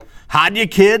How'd your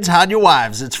kids, how'd your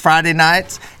wives? It's Friday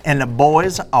nights, and the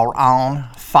boys are on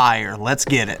fire. Let's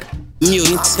get it. You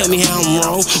tell me how I'm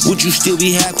wrong. Would you still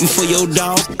be happy for your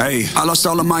dog? Hey, I lost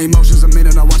all of my emotions a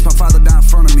minute. I watched my father die in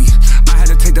front of me. I had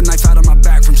to take the knife out of my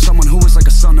back from someone who was like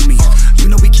a son to me. You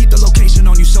know we keep the location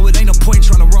on you, so it ain't no point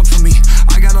trying to run from me.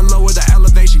 I gotta lower the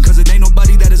elevation, cause it ain't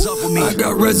nobody that is up with me. I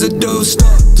got residue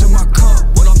stuck to my cup.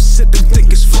 What I'm sipping thick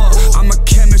as fuck. I'm a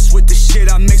chemist with the shit.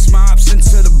 I mix my ops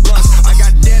into the bus. I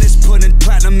got Dennis putting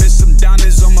platinum and some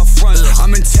diamonds on my front.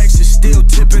 I'm in Texas still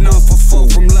tipping off a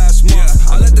folk from last month.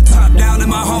 I let the top down in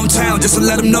my hometown just to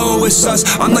let them know it's us.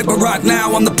 I'm like Barack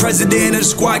now, I'm the president of the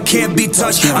squad, can't be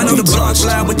touched. I know the block's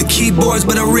loud with the keyboards,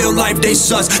 but in real life they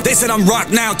sus. They said I'm rock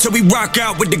now till we rock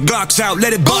out with the Glocks out,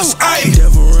 let it bust. Ayy.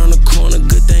 Devil around the corner,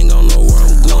 good thing I don't know where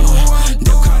I'm going.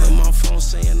 They're calling my phone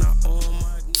saying I own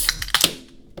my...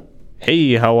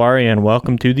 Hey, how are you? And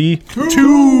welcome to the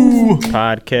Two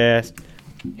podcast.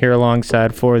 Here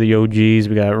alongside four of the OGs,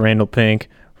 we got Randall Pink,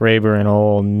 Raber, and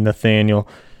old Nathaniel.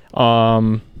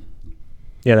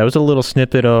 Yeah, that was a little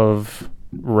snippet of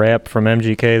rap from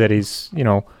MGK that he's,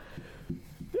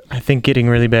 I think getting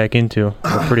really back into.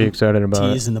 We're pretty excited about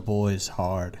it. Teasing the boys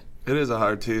hard. It is a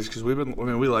hard tease because we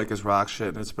like his rock shit,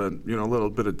 and it's been, a little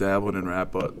bit of dabbling in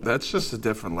rap, but that's just a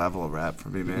different level of rap for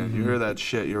me, man. Mm-hmm. You hear that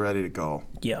shit, you're ready to go.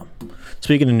 Yeah.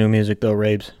 Speaking of new music, though,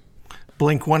 Rabes.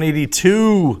 Blink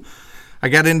 182. I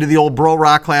got into the old bro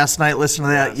rock last night, listening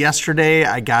to that yesterday.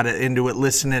 I got into it,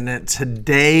 listening to it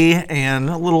today, and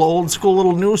a little old school,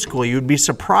 little new school. You'd be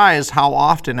surprised how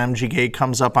often MGK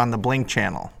comes up on the Blink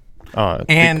channel.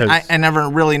 And I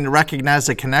never really recognized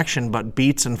the connection, but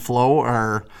beats and flow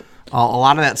are a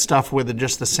lot of that stuff with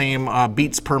just the same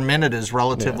beats per minute is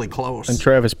relatively close. And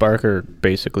Travis Barker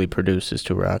basically produced his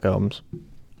two rock albums.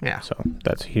 Yeah. So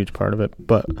that's a huge part of it.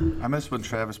 But I miss when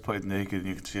Travis played naked and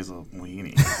you could see his little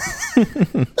weenie.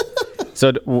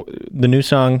 So the new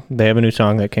song, they have a new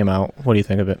song that came out. What do you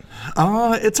think of it?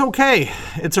 It's okay.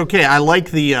 It's okay. I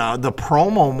like the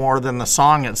promo more than the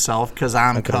song itself because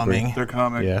I'm coming. They're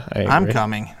coming. Yeah, I'm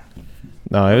coming.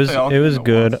 No, it was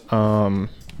good.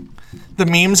 The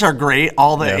memes are great.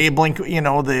 All the Blink, the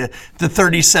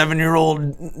 37-year-old,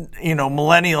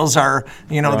 millennials are,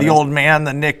 the old man,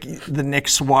 the Nick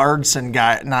Swardson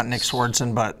guy, not Nick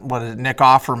Swardson, but what is it, Nick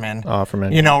Offerman.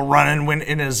 Running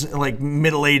in his like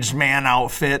middle-aged man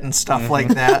outfit and stuff like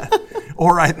that.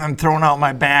 Or I'm throwing out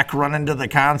my back, running to the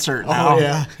concert now. Oh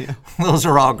yeah. Those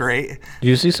are all great. Do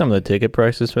you see some of the ticket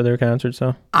prices for their concerts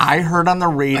though? I heard on the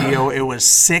radio it was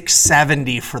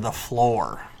 $670 for the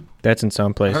floor. That's in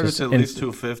some places. I heard it's at least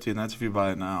 $250, and that's if you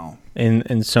buy it now.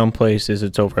 In some places,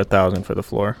 it's over $1,000 for the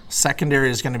floor. Secondary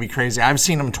is going to be crazy. I've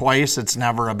seen them twice. It's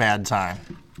never a bad time.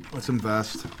 Let's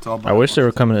invest. It's all I wish they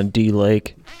were coming to D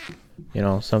Lake,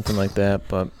 something like that.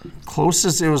 But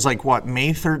closest, it was like what, May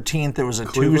 13th. It was a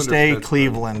Tuesday.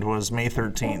 Cleveland was May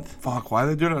 13th. Fuck, why do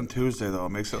they do it on Tuesday though? It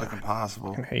makes it like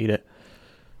impossible. I hate it.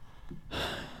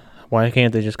 Why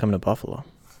can't they just come to Buffalo?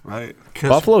 Right.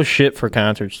 Buffalo's shit for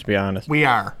concerts, to be honest. We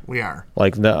are.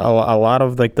 Like a lot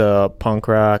of like the punk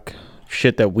rock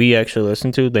shit that we actually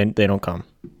listen to, they don't come.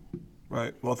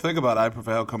 Right. Well, think about I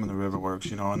Prevail coming to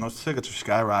Riverworks, and those tickets are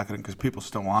skyrocketing because people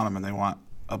still want them and they want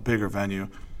a bigger venue.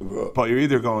 But you're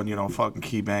either going, fucking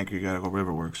Key Bank or you got to go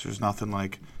Riverworks. There's nothing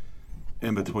like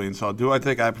in between. So do I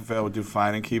think I Prevail would do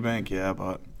fine in Key Bank? Yeah,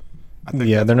 but I think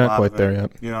they're not quite there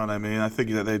yet. You know what I mean? I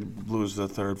think that they'd lose the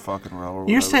third fucking row.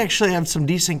 You used to actually have some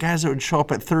decent guys that would show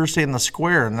up at Thursday in the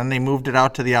Square, and then they moved it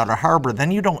out to the Outer Harbor. Then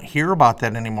you don't hear about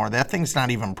that anymore. That thing's not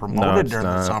even promoted during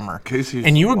the summer.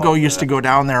 And you used to go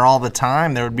down there all the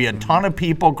time. There would be a ton of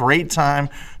people, great time.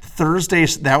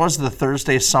 Thursdays, that was the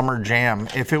Thursday summer jam.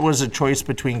 If it was a choice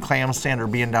between Clam Stand or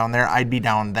being down there, I'd be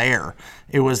down there.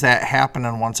 It was that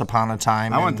happening once upon a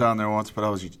time. I went down there once, but I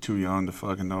was too young to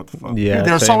fucking know what the fuck. Yeah,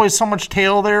 there was always so much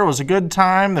tail there. It was a good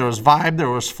time. There was vibe. There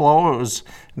was flow.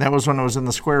 That was when it was in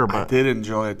the Square. But I did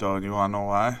enjoy it though, and you want to know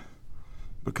why?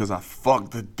 Because I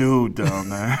fucked the dude down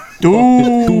there.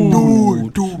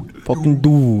 Dude. Fucking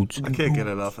dudes. I can't get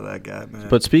enough of that guy, man.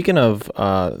 But speaking of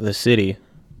the city,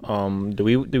 do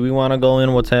we want to go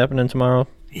in what's happening tomorrow?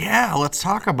 yeah, let's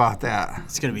talk about that.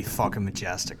 It's gonna be fucking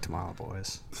majestic tomorrow,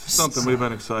 boys. Something we've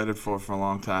been excited for a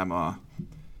long time.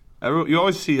 You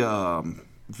always see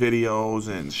videos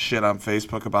and shit on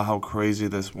Facebook about how crazy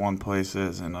this one place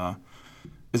is, and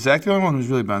is Zach the only one who's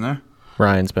really been there?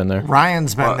 Ryan's been there.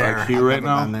 Ryan's been there. Like here right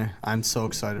now? Been there. I'm so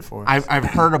excited for it. I've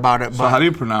heard about it, So but how do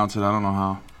you pronounce it? I don't know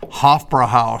how.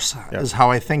 Hofbrauhaus is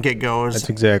how I think it goes. That's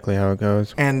exactly how it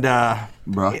goes. And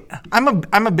Bruh.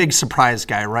 I'm a big surprise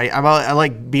guy, right? I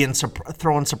like being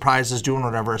throwing surprises, doing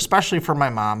whatever, especially for my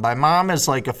mom. My mom is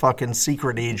like a fucking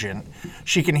secret agent.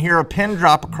 She can hear a pin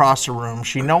drop across the room.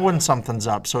 She knows when something's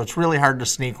up, so it's really hard to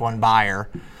sneak one by her.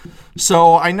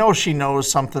 So I know she knows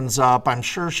something's up. I'm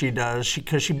sure she does,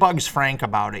 because she bugs Frank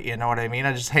about it. You know what I mean?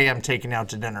 Hey, I'm taking you out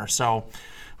to dinner. So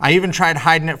I even tried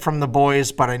hiding it from the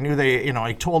boys, but I knew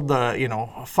I told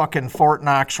the, fucking Fort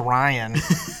Knox Ryan,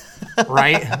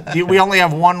 right? We only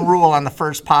have one rule on the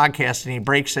first podcast, and he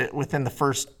breaks it within the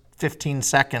first 15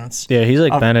 seconds. Yeah, he's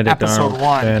like Benedict episode Arnold,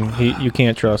 1. and you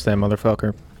can't trust that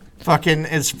motherfucker. Fucking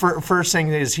his first thing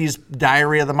is he's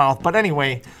diarrhea of the mouth. But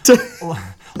anyway,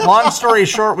 long story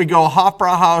short, we go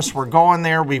Hofbrauhaus. We're going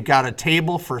there. We've got a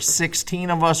table for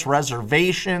 16 of us,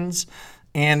 reservations,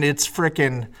 and it's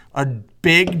freaking a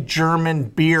big German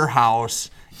beer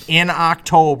house in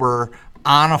October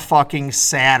on a fucking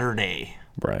Saturday.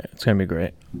 Right, it's gonna be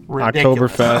great.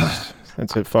 Ridiculous. Oktoberfest.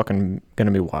 It's fucking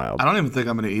gonna be wild. I don't even think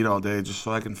I'm going to eat all day just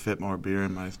so I can fit more beer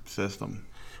in my system.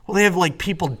 Well, they have like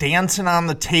people dancing on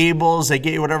the tables. They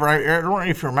get you whatever. I don't know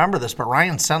if you remember this, but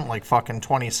Ryan sent like fucking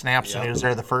 20 snaps when he was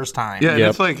there the first time. Yeah, and Yep.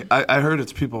 it's like, I heard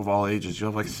it's people of all ages. You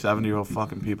have like 70-year-old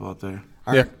fucking people out there.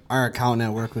 Our accountant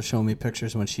at work was showing me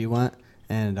pictures when she went,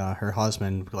 and her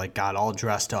husband like got all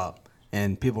dressed up,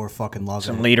 and people were fucking loving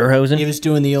Some it. lederhosen. He was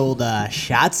doing the old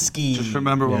shot ski. Just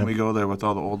remember when we go there with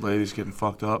all the old ladies getting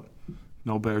fucked up,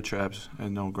 no bear traps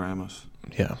and no grandmas.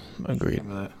 Yeah, agreed.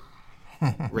 Remember that?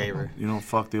 raver. You don't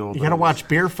fuck the old You got to ladies. watch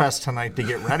Beer Fest tonight to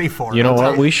get ready for it. You know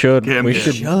what? We should. Gam We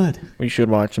Gam. should. We should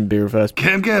watch some beer fest.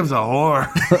 Cam Cam's a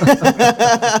whore.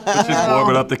 She's just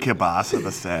warming up the kielbasa,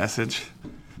 the sausage.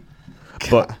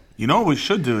 But You know what we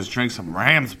should do is drink some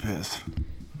ram's piss.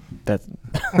 that's.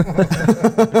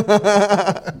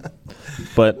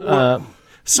 But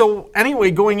So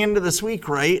anyway, going into this week,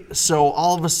 right? So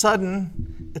all of a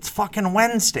sudden, it's fucking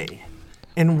Wednesday.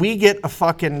 And we get a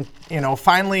fucking,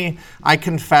 finally I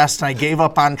confessed and I gave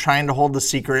up on trying to hold the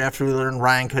secret after we learned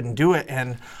Ryan couldn't do it.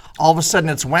 And all of a sudden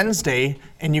it's Wednesday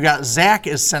and you got Zach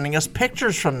is sending us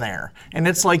pictures from there. And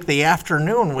it's like the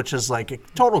afternoon, which is like a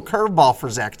total curveball for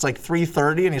Zach. It's like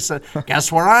 3:30 and he said, guess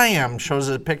where I am? Shows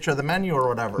a picture of the menu or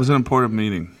whatever. It was an important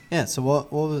meeting. Yeah. So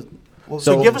what was?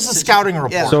 So give us a scouting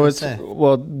report. Yeah, so I it's was gonna say.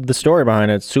 well, the story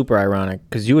behind it's super ironic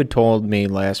because you had told me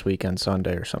last weekend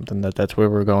Sunday or something that's where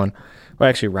we're going. Well,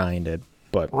 actually Ryan did,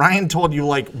 but Ryan told you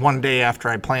like one day after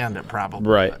I planned it, probably.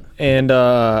 right. And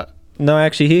no,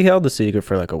 actually he held the secret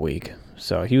for like a week,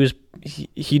 so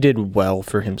he did well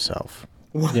for himself.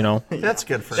 That's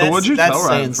good for So him. what'd you that's tell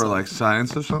Ryan saying for like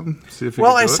science or something? See if he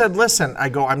Well, could I do it? said, listen, I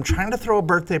go, I'm trying to throw a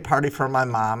birthday party for my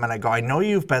mom, and I go, I know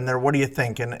you've been there. What do you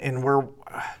think? And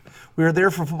we were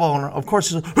there for football, and of course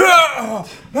he's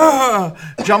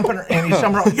jumping, and he's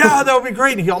jumping around. Yeah, that would be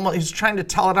great. And he's trying to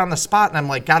tell it on the spot, and I'm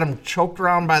like, got him choked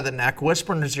around by the neck,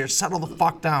 whispering in his ear, settle the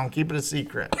fuck down, keep it a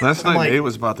secret. Last I'm night like, Nate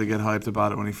was about to get hyped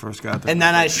about it when he first got there. And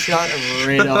then I shut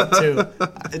right up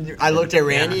too. I looked at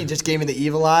Randy and just gave me the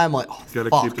evil eye. I'm like, oh, Gotta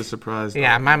fuck. keep the surprise.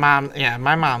 yeah, my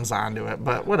mom's onto it,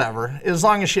 but whatever. As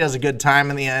long as she has a good time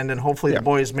in the end, and hopefully the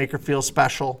boys make her feel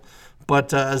special.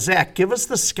 But Zach, give us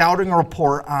the scouting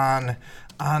report on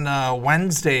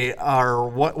Wednesday, or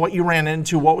what you ran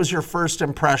into. What was your first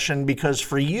impression? Because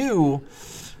for you,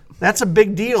 that's a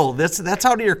big deal. That's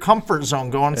out of your comfort zone,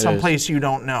 going someplace you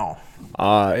don't know.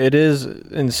 It is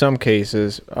in some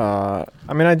cases. I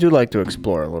mean, I do like to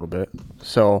explore a little bit.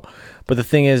 So, but the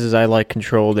thing is I like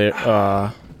controlled it.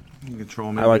 You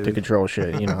control me, I like to baby. control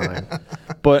shit,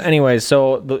 But anyway,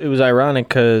 so it was ironic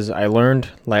because I learned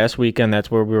last weekend that's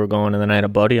where we were going, and then I had a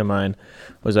buddy of mine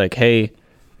was like, "Hey,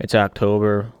 it's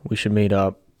October. We should meet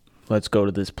up. Let's go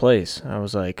to this place." I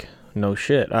was like, "No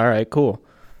shit. All right, cool."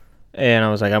 And I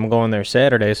was like, "I'm going there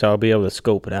Saturday, so I'll be able to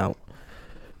scope it out."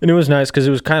 And it was nice because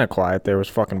it was kind of quiet there. It was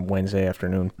fucking Wednesday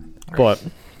afternoon. But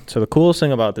so the coolest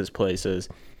thing about this place is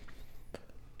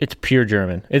it's pure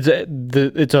German. It's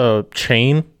a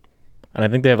chain. And I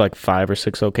think they have like 5 or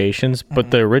 6 locations,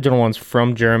 but the original one's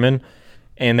from German,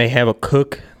 and they have a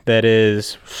cook that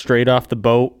is straight off the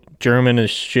boat, German as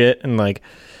shit, and like,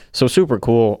 so super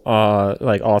cool,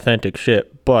 like authentic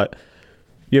shit. But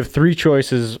you have 3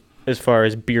 choices as far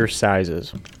as beer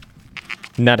sizes.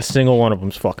 Not a single one of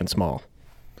them's fucking small.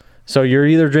 So you're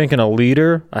either drinking a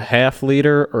liter, a half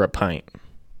liter, or a pint.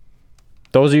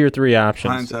 Those are your 3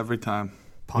 options. Pints every time.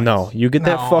 No, you get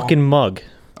that No. fucking mug.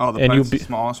 Oh, the And pint's you the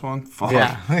smallest one? Fuck.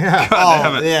 Yeah. God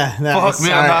damn it. Yeah, no, Fuck me,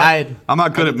 sorry, I'm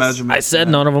not good at measurements. I said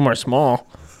none of them are small.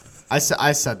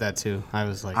 I said that too. I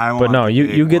was like, I But want no, the you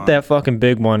big get one. that fucking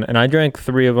big one, and I drank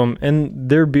 3 of them, and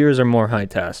their beers are more high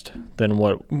test than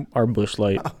what our Busch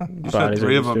Light You said bodies are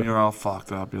 3 of used them, to. you're all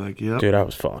fucked up. You're like, yep. Dude, I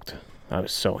was fucked. I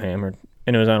was so hammered,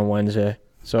 and it was on a Wednesday,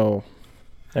 so,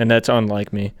 and that's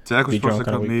unlike me. Zach was Be supposed to drunk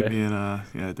on a come meet weekday. me, and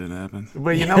yeah, it didn't happen.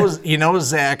 But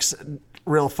Zach's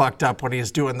real fucked up when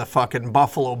he's doing the fucking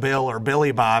Buffalo Bill or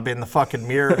Billy Bob in the fucking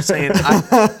mirror saying,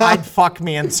 I'd fuck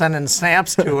me and sending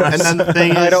snaps to us. and then the thing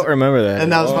is, I don't remember that.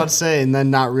 And I was about to say, and then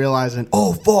not realizing,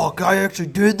 oh fuck, I actually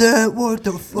did that. What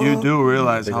the fuck? You do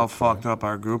realize how fucked up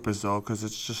our group is, though, because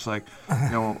it's just like,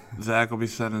 Zach will be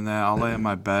sending that. I'll lay in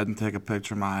my bed and take a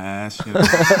picture of my ass,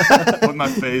 put my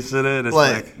face in it. It's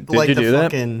like like you the do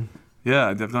that? fucking. yeah,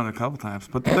 I've done it a couple times.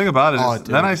 But the thing about it is, Oh, dude,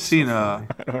 then I it's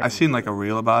seen like a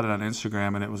reel about it on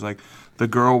Instagram, and it was like the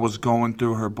girl was going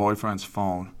through her boyfriend's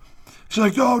phone. She's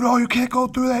like, no, you can't go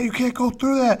through that. You can't go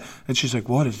through that. And she's like,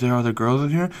 what? Is there other girls in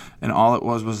here? And all it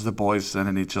was the boys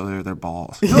sending each other their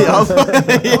balls. Yeah.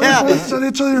 Send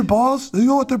each other your balls. You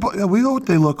know what we know what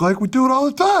they look like. We do it all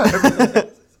the time.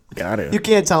 Got it. You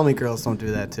can't tell me girls don't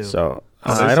do that too. So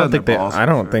Oh, they I don't send think their they. balls I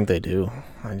for don't sure. think they do.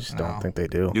 I just don't think they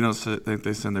do. You don't think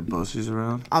they send their pussies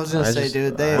around? I was gonna I say, just-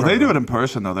 dude, Well, they do it in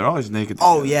person though. They're always naked.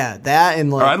 Oh together. yeah, that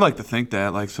and Or I'd like. like to think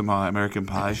that, like some American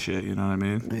Pie shit. You know what I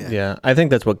mean? Yeah, I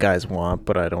think that's what guys want,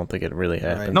 but I don't think it really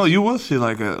happens. No, you will see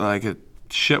like a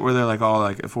shit where they're like all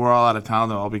like if we're all out of town,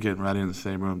 they'll all be getting ready in the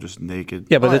same room, just naked.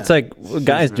 Yeah, but Oh, it's like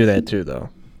guys do that too, though.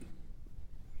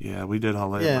 Yeah, we did all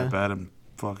lay in Yeah. my bed and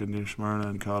fucking near Smyrna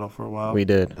and cuddle for a while. We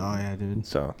did. Oh yeah, dude.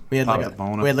 So We had Pop like the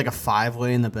boner. we had like a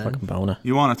 5-way in the bed. Bona.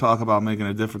 You want to talk about making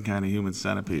a different kind of human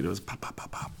centipede? It was pop, pop,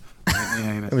 pop, pop.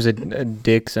 Yeah, It was a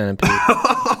dick centipede.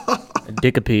 A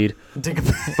dickipede.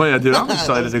 But yeah, dude, I'm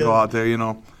excited to go out there.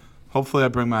 Hopefully I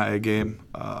bring my A game.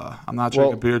 I'm not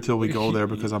drinking beer till we go there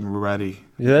because I'm ready.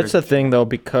 Yeah, that's the thing, though,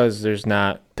 because there's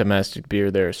not domestic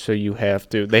beer there, so you have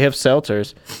to. They have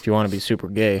seltzers if you want to be super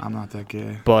gay, I'm not that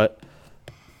gay. but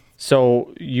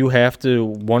so you have to.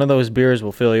 One of those beers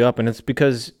will fill you up, and it's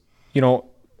because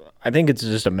I think it's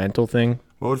just a mental thing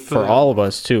What would fill for you all up? of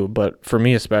us too, but for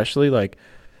me especially, like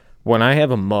when I have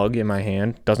a mug in my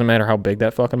hand, doesn't matter how big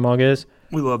that fucking mug is.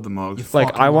 We love the mugs. Like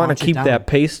Fucking I want launch to it keep down. that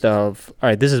pace of, all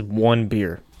right, this is one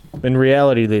beer. In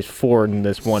reality, there's 4 in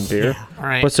this one beer.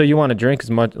 right. But so you want to drink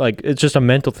as much, like it's just a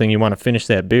mental thing. You want to finish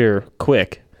that beer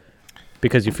quick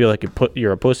because you feel like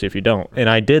you're a pussy if you don't. And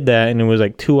I did that, and it was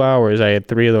like 2 hours. I had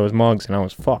 3 of those mugs, and I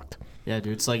was fucked. Yeah,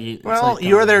 dude. It's like Well,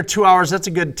 you were there 2 hours. That's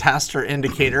a good test or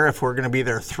indicator if we're going to be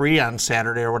there 3 on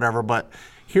Saturday or whatever. But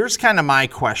here's kind of my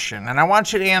question, and I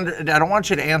don't want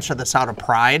you to answer this out of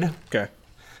pride. Okay.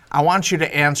 I want you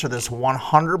to answer this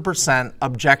 100%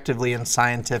 objectively and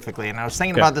scientifically. And I was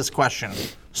thinking about this question.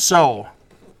 So,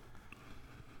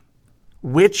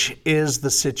 which is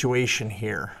the situation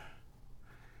here?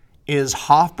 Is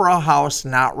Hofbrauhaus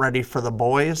not ready for the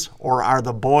boys, or are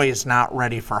the boys not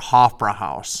ready for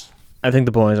Hofbrauhaus? I think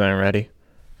the boys aren't ready.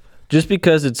 Just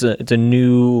because it's a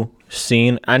new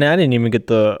scene, and I didn't even get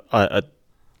the a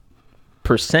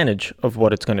percentage of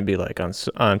what it's going to be like on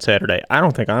Saturday. I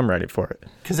don't think I'm ready for it.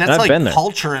 Because And that's I've been like there.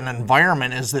 culture and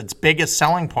environment is its biggest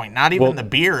selling point. Not even the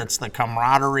beer, it's the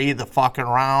camaraderie, the fucking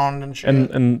round and shit.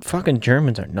 And fucking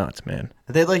Germans are nuts, man.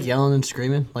 Are they like yelling and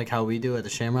screaming like how we do at the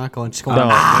Shamrock? Going just going.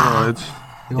 No.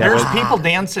 There's people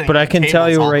dancing. But at I can tables tell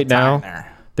you all the right time now,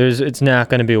 there. it's not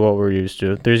going to be what we're used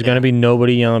to. There's going to be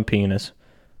nobody yelling penis.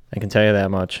 I can tell you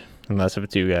that much, unless if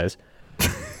it's you guys.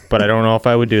 But I don't know if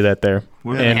I would do that there.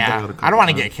 And Yeah, I don't want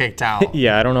to get kicked out.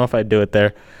 yeah, I don't know if I'd do it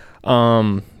there.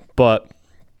 But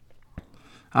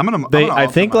I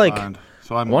think like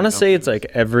I want to say it's like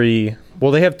every.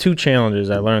 Well, they have 2 challenges.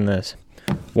 I learned this.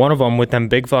 One of them with them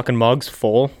big fucking mugs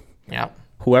full. Yep.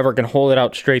 Whoever can hold it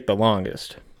out straight the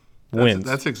longest wins.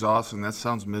 That's exhausting. That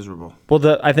sounds miserable.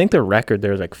 Well, I think the record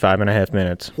there is like 5.5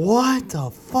 minutes. What the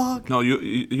fuck? No,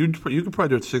 you could probably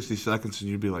do it 60 seconds and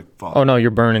you'd be like, fuck. Oh no,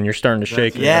 you're burning. You're starting to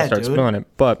shake. And Yeah, you start dude. spilling it.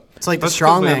 But It's like the That's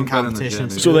 'cause we strongman haven't been in the competition.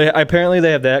 gym, so apparently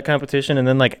they have that competition, and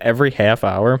then like every half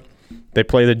hour, they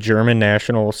play the German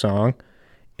national song,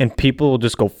 and people will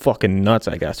just go fucking nuts,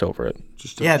 I guess, over it.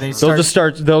 Yeah, they They'll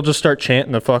start just start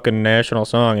chanting the fucking national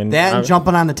song, and that and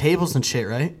jumping on the tables and shit,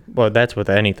 right? well, that's with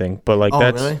anything. But like Oh,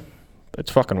 that's really? it's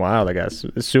fucking wild, I guess.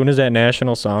 As soon as that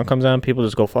national song comes on, people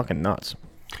just go fucking nuts.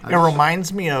 It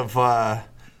reminds me of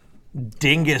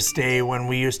Dingus Day when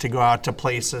we used to go out to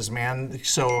places, man.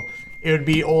 So it would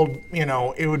be old,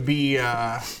 it would be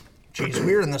Geez,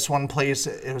 we were in this one place.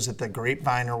 It was at the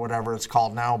Grapevine or whatever it's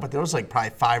called now, but there was like probably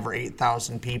 5,000 or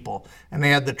 8,000 people, and they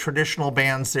had the traditional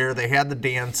bands there. They had the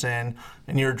dance in,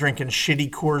 and you were drinking shitty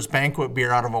Coors Banquet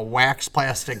beer out of a wax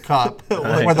plastic cup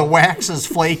where the wax is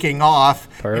flaking off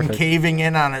and caving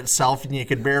in on itself, and you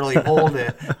could barely hold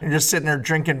it. You're just sitting there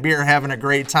drinking beer, having a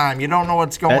great time. You don't know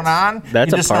what's going on.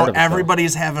 That's you just a part know of it,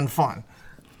 everybody's having fun.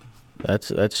 That's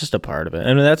just a part of it,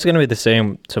 and that's gonna be the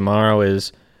same tomorrow.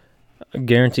 Is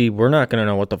guaranteed we're not going to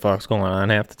know what the fuck's going on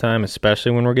half the time,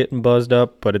 especially when we're getting buzzed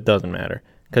up, but it doesn't matter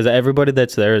because everybody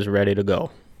that's there is ready to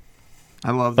go.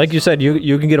 I love like you said,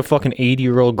 you can get a fucking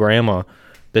 80-year-old grandma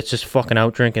that's just fucking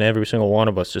out drinking every single one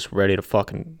of us, just ready to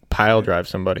fucking pile drive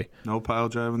somebody. No pile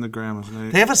driving the grandmas,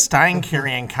 Nate. They have a Stein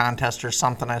carrying contest or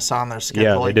something I saw on their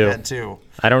schedule like that too.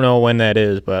 I don't know when that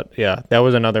is, but yeah, that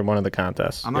was another one of the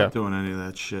contests. I'm not doing any of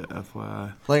that shit,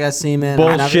 FYI. Like I see, man.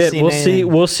 Bullshit.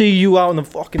 We'll see you out in the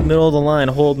fucking middle of the line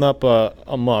holding up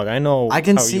a mug. I know. I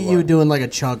can see you doing like a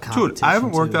chug competition. Dude, I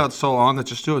haven't worked out so long that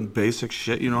just doing basic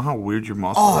shit. You know how weird your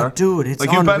muscles are? Oh, dude, it's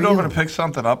like you bend unreal. over to pick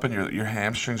something up and your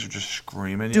hamstrings are just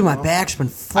screaming. Dude, my back's been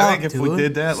fucked, I think if we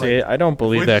did that, see, I don't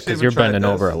believe that because you're bending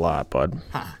over a lot, bud.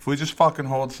 If we just fucking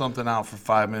hold something out for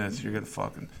 5 minutes, you're gonna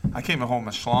fucking. I came home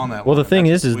and schlong that. Well, the thing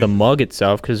is the mug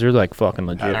itself, because they're like fucking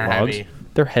legit mugs. Heavy.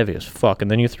 They're heavy as fuck,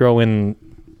 and then you throw in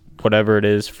whatever it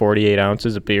is, 48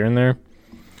 ounces of beer in there.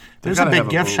 There's a big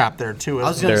gift shop there too. I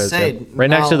was gonna say right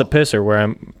next to the pisser where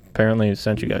I'm apparently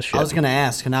sent you guys shit. I was gonna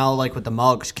ask now, like with the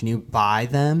mugs, can you buy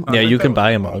them? Yeah, you can buy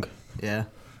a mug. Yeah.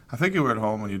 I think you were at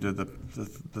home when you did the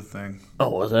thing. Oh,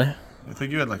 was I? I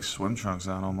think you had like swim trunks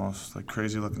on almost, like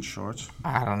crazy looking shorts.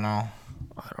 I don't know.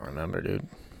 I don't remember, dude.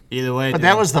 Either way, but dude.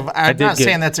 that was the. I'm not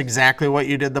saying that's exactly what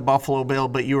you did, the Buffalo Bill,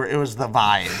 but it was the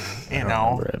vibe, you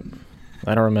know.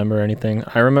 I don't remember anything.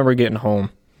 I remember getting home.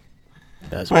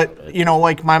 But you know,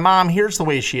 like my mom, here's the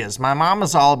way she is. My mom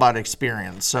is all about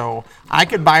experience. So I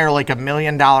could buy her like $1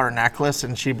 million necklace,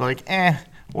 and she'd be like,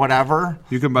 whatever.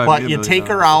 You can buy. But you take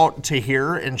her out to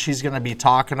here, and she's gonna be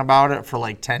talking about it for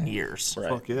like 10 years. Right.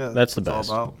 Fuck yeah, that's the best.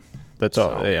 All about. That's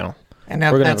all. You know. And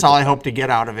that's all I hope to get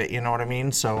out of it. You know what I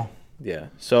mean? So. Yeah.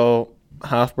 So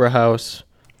Hofbrauhaus,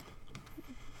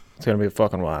 it's gonna be a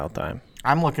fucking wild time.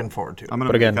 I'm looking forward to it. I'm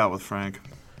gonna make out with Frank.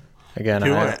 Again,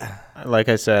 like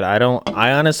I said,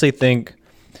 I honestly think,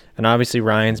 and obviously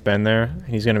Ryan's been there.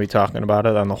 He's gonna be talking about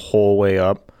it on the whole way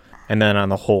up, and then on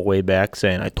the whole way back,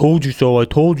 saying, "I told you so. I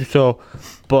told you so."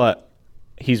 But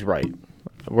he's right.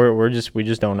 We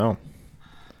just don't know.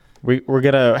 We're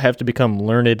gonna have to become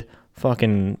learned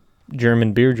fucking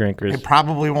German beer drinkers. It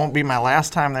probably won't be my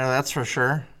last time there, that's for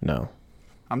sure. No.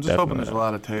 I'm just hoping there's a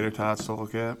lot of tater tots to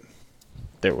look at.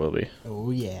 There will be.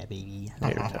 Oh yeah, baby.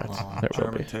 Tater tots. There will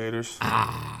German be. taters.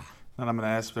 Then I'm gonna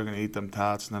ask if they're gonna eat them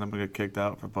tots, and then I'm gonna get kicked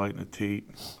out for biting a teat.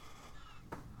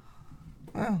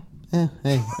 Oh. Yeah,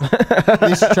 hey. At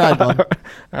least you tried, bud.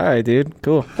 All right, dude.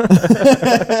 Cool.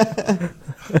 That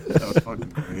was fucking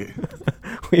great.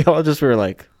 We all just were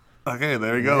like, okay,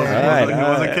 there he goes. Right, he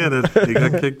wasn't kidding. He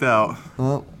got kicked out.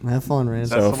 Well, have fun, Rand.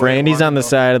 So if Randy's on the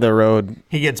side of the road,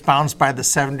 he gets bounced by the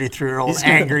 73-year-old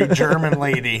angry German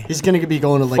lady. He's gonna be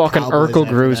going to like fucking Cowboys Urkel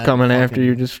Grew's after coming after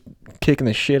you, just kicking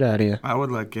the shit out of you. I would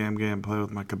let Gam Gam play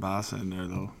with my kibasa in there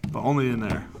though, but only in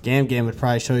there. Gam Gam would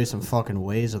probably show you some fucking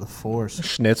ways of the force.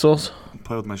 Schnitzels?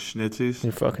 Play with my schnitzies.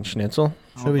 Your fucking schnitzel?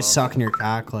 She'll be sucking your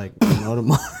cock like tomorrow.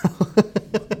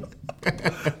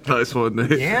 Nice one,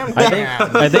 Nate. Yeah,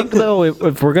 I think though,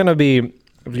 if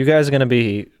you guys are gonna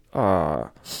be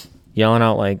yelling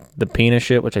out like the penis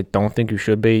shit, which I don't think you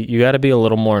should be, you got to be a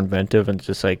little more inventive and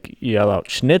just like yell out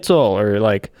schnitzel or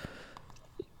like,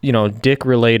 you know, dick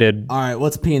related. All right,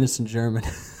 what's penis in German?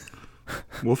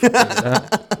 We'll figure it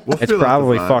out. It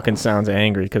probably fucking sounds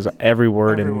angry because every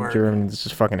word in German is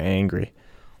just fucking angry.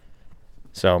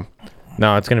 So,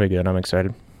 no, it's gonna be good. I'm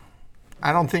excited.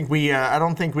 I don't think we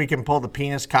can pull the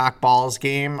penis cock balls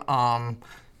game.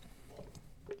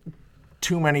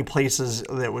 Too many places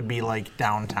that would be like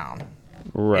downtown.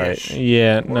 Right. Ish.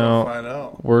 Yeah. No. Find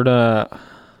out.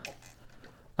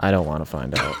 I don't want to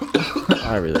find out.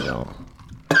 I really don't.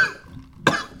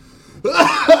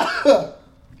 That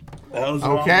was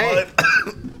okay.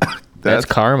 That's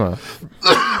karma.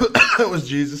 That was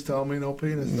Jesus telling me no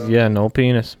penis. Though. Yeah, no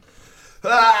penis.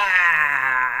 We're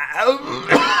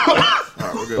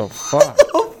good. Fuck.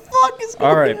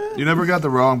 All right. You never got the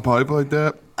wrong pipe like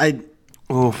that?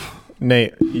 Oof.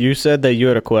 Nate, you said that you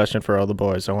had a question for all the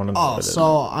boys. I want to know what it is.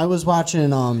 So I was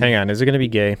watching. Hang on, is it gonna be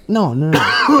gay? No.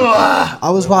 I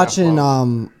was watching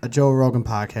a Joe Rogan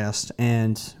podcast,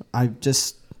 and I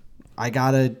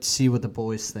gotta see what the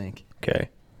boys think. Okay.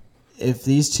 if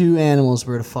these two animals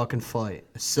were to fucking fight,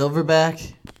 a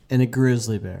silverback and a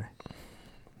grizzly bear,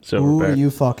 who are you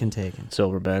fucking taking?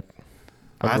 Silverback.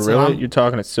 A That's gorilla? what I'm- You're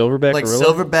talking a silverback Like gorilla?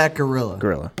 silverback gorilla.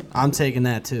 Gorilla. I'm taking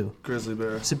that too. Grizzly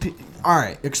bear. So, all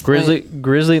right, explain.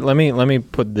 Grizzly. Let me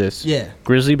put this. Yeah.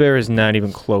 Grizzly bear is not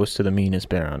even close to the meanest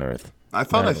bear on earth. I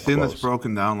thought Not I even seen close. this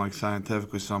broken down like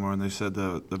scientifically somewhere, and they said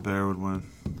the bear would win.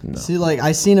 See, like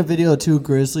I seen a video of two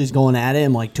grizzlies going at it.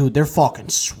 I'm like, dude, they're fucking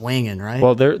swinging, right?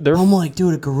 Well, they're I'm like,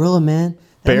 dude, a gorilla, man.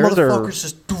 That Bears are- motherfucker's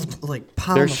just like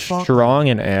pound they're the fuck. strong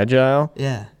and agile.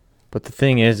 Yeah. But the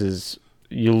thing is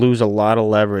you lose a lot of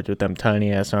leverage with them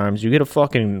tiny ass arms. You get a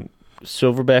fucking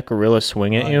silverback gorilla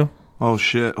swing at you. Oh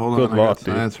shit! Hold Good on, I luck, got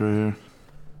dude. science right here.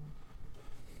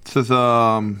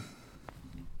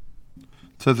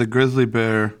 It says a grizzly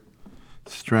bear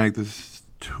strength is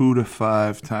 2 to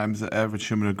 5 times the average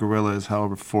human. A gorilla is,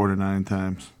 however, 4 to 9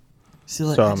 times. See,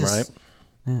 like, So I I'm just-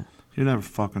 right. You're never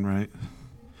fucking right.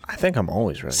 I think I'm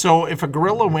always right. So if a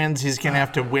gorilla wins, he's gonna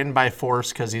have to win by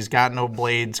force because he's got no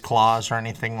blades, claws, or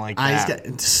anything like He's that.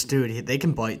 got, dude, they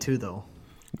can bite too, though.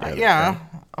 Yeah,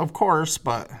 of course,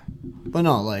 but But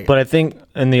no, like, But I think,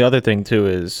 and the other thing too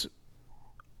is,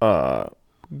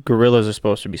 gorillas are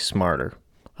supposed to be smarter.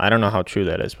 I don't know how true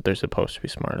that is, but they're supposed to be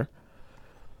smarter.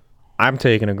 I'm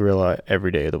taking a gorilla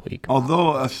every day of the week.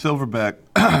 Although a silverback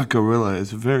gorilla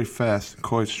is very fast and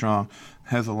quite strong,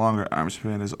 has a longer arm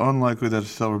span, it's unlikely that a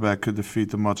silverback could defeat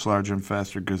the much larger and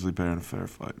faster grizzly bear in a fair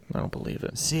fight. I don't believe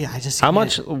it. see, I just How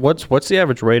can't- much? What's the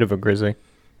average weight of a grizzly?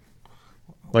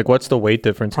 Like, what's the weight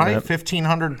difference in probably that?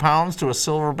 1,500 pounds to a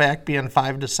silverback being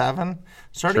 5 to 7.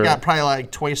 It's already Sure. got probably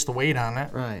like twice the weight on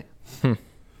it. Right.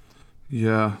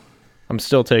 Yeah. I'm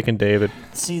still taking David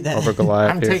See that? over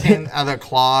Goliath I'm here. taking the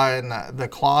claw and the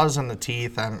claws and the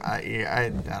teeth. I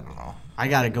don't know. I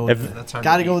gotta go. With If- That's hard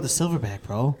gotta to go beat. with the silverback,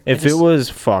 bro. If it was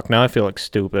fuck, now I feel like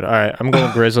stupid. All right, I'm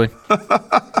going grizzly.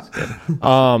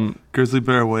 Grizzly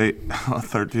bear weight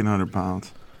 1,300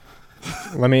 pounds.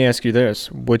 Let me ask you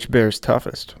this: which bear's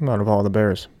toughest out of all the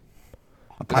bears?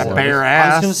 My bare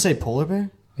I was gonna ass. say polar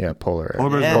bear. Yeah, polar bear.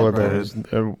 Polar bears Yeah, are Polar bro. bears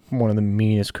are one of the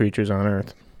meanest creatures on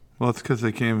earth. Well, it's because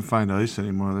they can't even find ice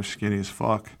anymore. They're skinny as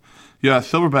fuck. Yeah,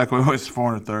 silverback weighs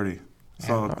 430.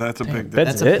 So that's a big difference.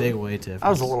 That's a it? big weight difference. I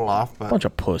was a little off, but Bunch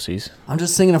of pussies. I'm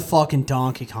just thinking of fucking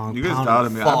Donkey Kong. You guys pounding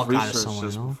doubted the me. fuck I've out of researched someone,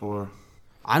 this you know? before.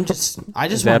 I just Is want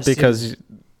that to see because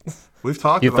We've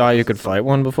talked you about thought this you could before. fight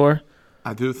one before?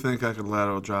 I do think I could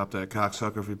lateral drop that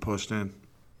cocksucker if he pushed in.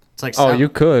 it's like Oh, you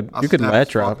could. I'll You could snap lat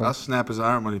his drop I'll him. snap his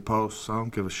arm when he posts. I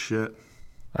don't give a shit.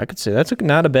 I could say that's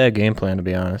not a bad game plan, to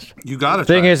be honest. You gotta.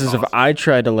 Thing try is to if toss. I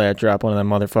tried to lat drop one of them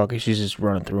motherfuckers, she's just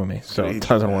running through me, so Eat it your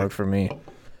doesn't back. work for me.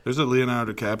 There's a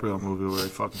Leonardo DiCaprio movie where he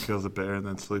fucking kills a bear and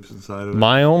then sleeps inside of it.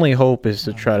 My only hope is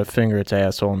to try to finger its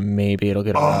asshole, and maybe it'll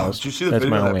get Oh, aroused. did you see the That's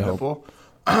video my of only that hope. pit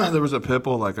bull? There was a pit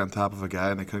bull like on top of a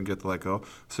guy and they couldn't get to let go.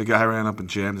 So the guy ran up and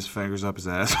jammed his fingers up his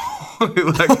asshole. He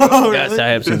let go. Yes, I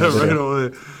have seen Yeah, the right video.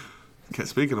 away. Okay,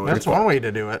 speaking of which, that's one way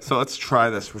to do it. so let's try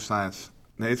this for science.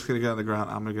 Nate's gonna get on the ground.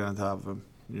 I'm gonna get on top of him.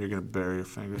 You're gonna bury your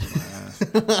fingers in my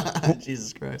ass.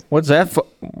 Jesus Christ. What's that for?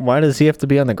 Why does he have to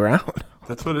be on the ground?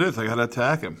 That's what it is. I gotta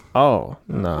attack him. Oh,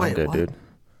 no, I'm Wait, good, what? dude.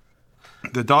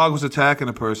 The dog was attacking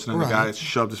a person, and the guy Right.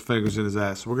 shoved his fingers in his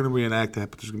ass. So we're gonna reenact that,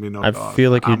 but there's gonna be no I dog.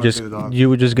 feel like I'm gonna be the dog. you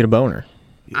would just get a boner.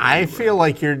 I feel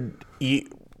like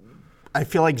I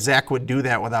feel like Zach would do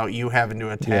that without you having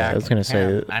to attack. Yeah, I was gonna say.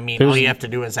 him. I mean, there's- all you have to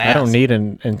do is ask. I don't need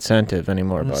an incentive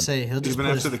anymore, I'm gonna bud. say he'll just Even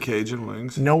put after his, the Cajun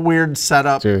wings. No weird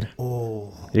setup. Dude,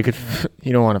 Oh, you could.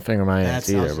 You don't want to finger my that's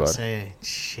ass what I either, was gonna bud. say.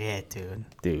 Shit, dude.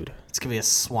 Dude, It's gonna be a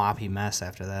swampy mess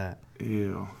after that.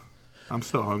 Ew. I'm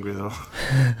still hungry though.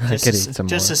 I could eat some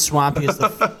Just more. as swampy as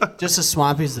the just as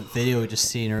swampy as the video we just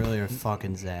seen earlier.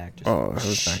 Fucking Zach. Just Oh, that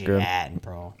was not good. chatting,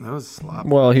 bro. That was sloppy.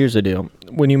 Well, here's the deal.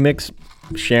 When you mix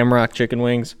Shamrock chicken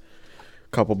wings, a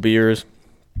couple beers,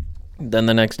 then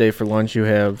the next day for lunch you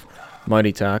have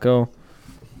Mighty Taco.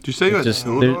 Did you say you had Just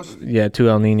two of there- those? yeah, 2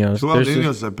 El Ninos. Two El There's just-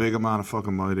 Ninos is a big amount of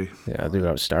fucking mighty. Yeah, dude,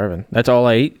 I was starving. That's all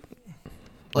I eat.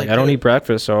 Like I don't dude, eat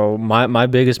breakfast, so my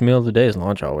biggest meal of the day is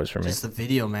lunch always for me. Just the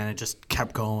video, man. It just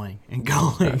kept going and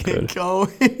going and good. going.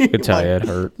 Could tell you it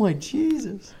hurt. My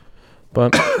Jesus.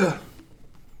 But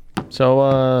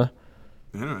so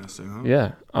Interesting, huh?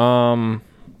 yeah.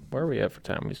 Where are we at for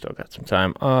time? We still got some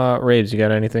time. Raves, you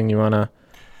got anything you wanna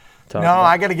talk No, about?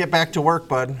 I got to get back to work,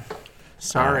 bud.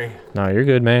 Sorry. No, you're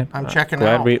good, man. I'm checking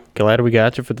glad out. Glad we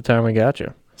got you for the time we got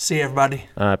you. See you, everybody.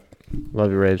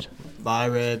 Love you, Raves. Bye,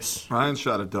 ribs. Ryan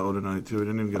shot a doe tonight too. He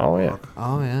didn't even get Oh, a yeah. walk.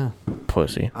 Oh yeah.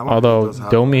 Pussy. I want Although those hot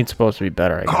doe dogs. meat's supposed to be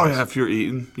better, I guess. Oh yeah, if you're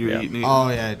eating, you're Yeah. eating. Oh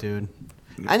yeah, dude.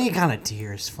 Any kind of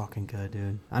deer is fucking good,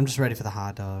 dude. I'm just ready for the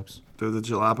hot dogs. Dude, the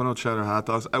jalapeno cheddar hot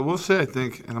dogs. I will say, I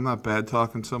think, and I'm not bad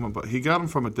talking someone, but he got them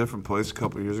from a different place a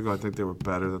couple of years ago. I think they were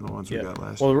better than the ones we got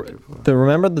last year.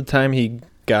 Remember the time he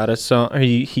got us some?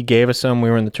 He gave us some. We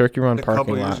were in the Turkey Run parking lot. A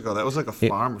couple of years ago. That was like a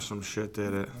farm or some shit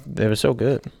did it. They were so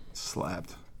good.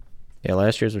 Slapped. Yeah,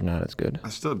 last year's were not as good. I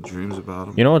still have dreams about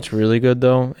them. You know what's really good,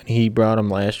 though? And he brought them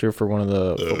last year for one of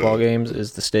the football games,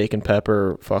 is the steak and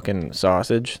pepper fucking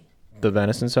sausage. The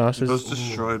venison sausage. Those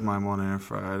destroyed my one air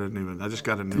fryer. I just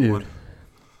got a new one.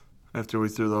 After we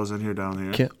threw those in here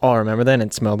down here. Oh, remember that?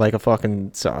 It smelled like a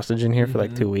fucking sausage in here for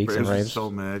like 2 weeks. I and was so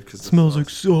mad because smells like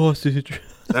sausage.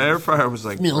 The air fryer was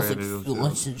like Smells brand like new.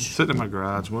 sausage. Sitting in my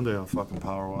garage. One day I'll fucking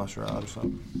power wash her out or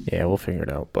something. Yeah, we'll figure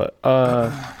it out. But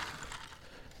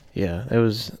yeah, it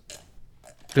was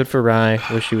good for Rye.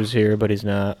 Wish he was here, but he's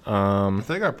not. I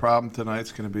think our problem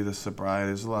tonight's going to be the sobriety.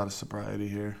 There's a lot of sobriety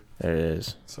here. There it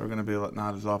is. So we're going to be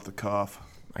not as off the cuff.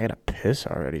 I gotta piss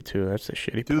already too. That's the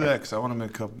shitty part. Do that because I want to make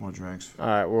a couple more drinks. All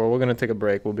right, well, we're gonna take a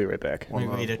break. We'll be right back. We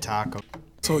eat a taco.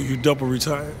 So you double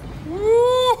retired?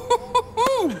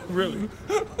 Really?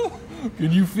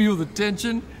 Can you feel the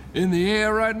tension in the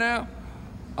air right now?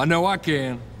 I know I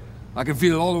can. I can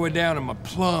feel it all the way down in my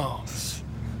plums,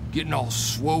 getting all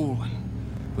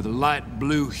swollen, with a light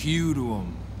blue hue to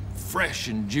them, fresh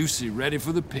and juicy, ready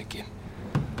for the picking.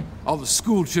 All the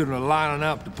school children are lining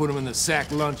up to put them in the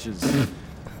sack lunches.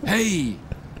 Hey,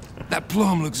 that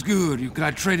plum looks good. Can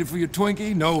I trade it for your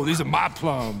Twinkie? No, these are my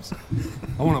plums.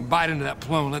 I want to bite into that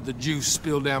plum and let the juice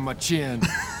spill down my chin.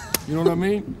 You know what I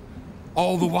mean?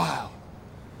 All the while,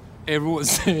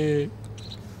 everyone's saying,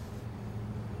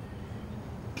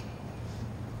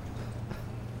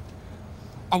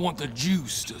 I want the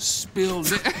juice to spill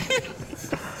down.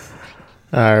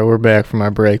 All right, we're back from our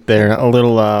break there. A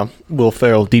little Will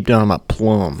Ferrell, Deep Down in My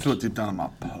Plums. Deep down in my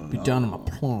plums. Deep down in my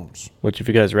plums. Which, if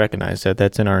you guys recognize that,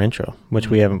 that's in our intro, which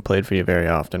we haven't played for you very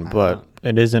often, but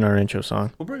it is in our intro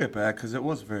song. We'll bring it back because it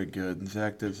was very good, and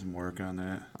Zach did some work on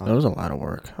that. That was a lot of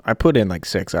work. I put in like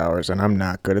 6 hours, and I'm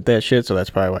not good at that shit, so that's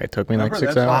probably why it took me like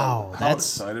 6 hours. Wow, How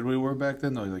excited we were back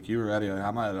then, though. Like, you were ready. Like,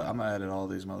 I'm gonna edit all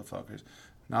these motherfuckers.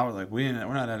 Now we're like, we're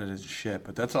not editing shit,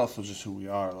 but that's also just who we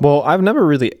are. Like, Well, I've never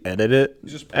really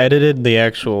edited the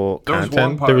actual there was content.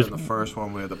 one part in the first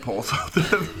one we had to pull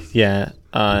something. Yeah,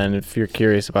 and if you're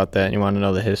curious about that and you want to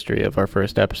know the history of our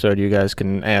first episode, you guys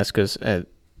can ask us at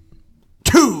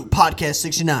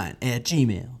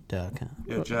podcast69@gmail.com.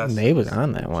 Yeah, Jess. Nate was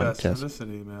on that one. Jess, send us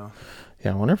an email.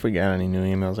 Yeah, I wonder if we got any new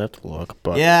emails. I have to look.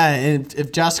 But Yeah, and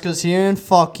if Jessica's hearing,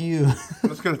 fuck you. I'm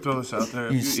just gonna throw this out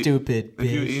there. You stupid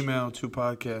If you bitch. email to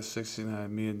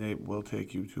podcast69, me and Nate will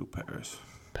take you to Paris.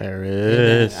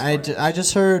 Paris. I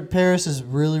just heard Paris is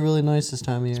really, really nice this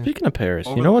time of year. Speaking of Paris,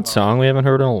 you know what song we haven't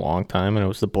heard in a long time, and it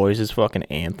was the boys' fucking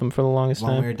anthem for the longest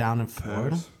When time? we were down in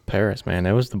Florida. Paris, man.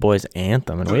 That was the boys'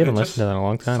 anthem, and we haven't listened to that in a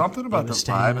long time. Something about the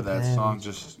Understand vibe of that that. song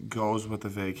just goes with the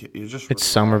vacation. It's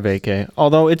summer vacay.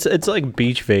 Although it's like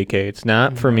beach vacay. It's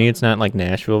not, for me, it's not like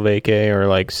Nashville vacay or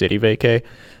like city vacay.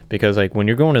 Because like when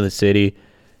you're going to the city,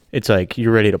 it's like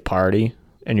you're ready to party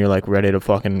and you're like ready to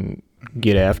fucking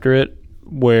get after it.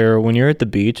 Where when you're at the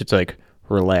beach, it's like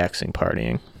relaxing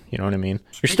partying. You know what I mean?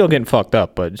 You're still getting fucked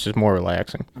up, but it's just more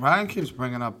relaxing. Ryan keeps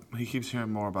bringing up, he keeps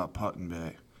hearing more about Putnam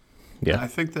Bay. Yeah. I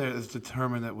think that it's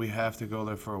determined that we have to go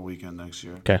there for a weekend next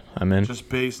year. Okay, I'm in. Just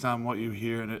based on what you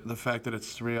hear and the fact that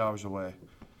it's 3 hours away.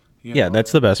 Yeah,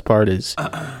 that's the best part is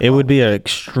it would be an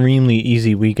extremely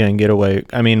easy weekend getaway.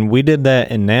 I mean, we did that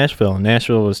in Nashville.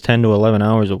 Nashville was 10 to 11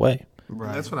 hours away.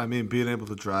 Right. That's what I mean. Being able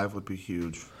to drive would be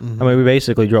huge. I mean, we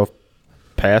basically drove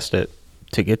past it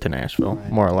to get to Nashville,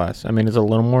 more or less. I mean, it's a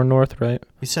little more north, right?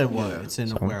 You said what? It's in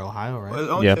where, Ohio, right?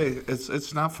 Well, Yeah. okay,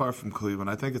 it's not far from Cleveland.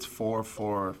 I think it's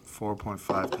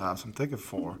 4.5 tops. I'm thinking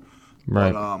 4.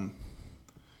 Right. But,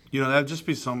 you know, that'd just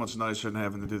be so much nicer than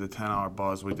having to do the 10-hour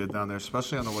buzz we did down there,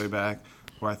 especially on the way back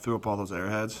where I threw up all those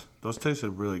airheads. Those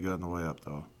tasted really good on the way up,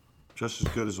 though. Just as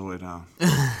good as the way down.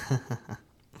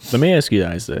 Let me ask you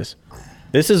guys this.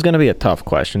 This is going to be a tough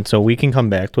question, so we can come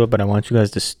back to it, but I want you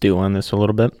guys to stew on this a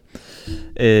little bit.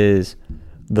 Is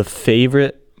the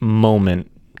favorite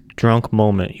drunk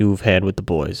moment you've had with the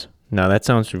boys? Now, that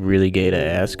sounds really gay to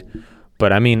ask,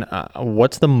 but I mean,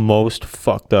 what's the most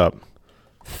fucked up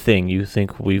thing you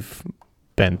think we've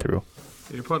been through?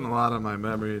 You're putting a lot on my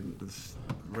memory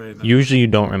right now. Usually you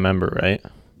don't remember, right? I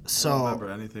don't So remember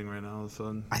anything right now all of a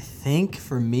sudden. I think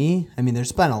for me, I mean,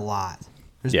 there's been a lot.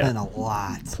 There's Yeah. been a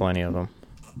lot. Plenty of them.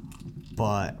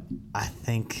 But I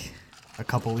think a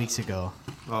couple weeks ago,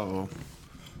 Uh-oh.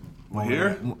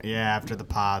 Here? Yeah, after the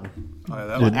pod. Oh, yeah,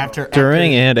 that was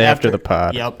During and after the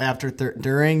pod. Yep,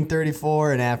 during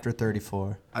 34 and after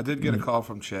 34. I did get a call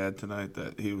from Chad tonight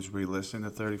that he was re-listening to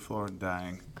 34 and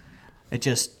dying. It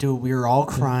just, dude, we were all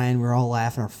crying. We were all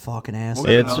laughing our fucking asses.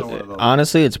 It's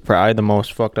honestly, it's probably the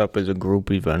most fucked up as a group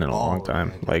we've been in a long time.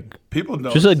 Man. Like People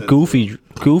just like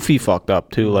goofy fucked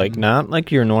up too. Like not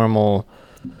like your normal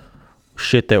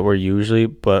shit that we're usually,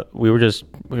 but we were just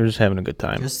having a good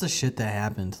time. Just the shit that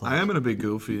happened. Like, I am gonna be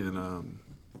goofy in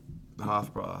the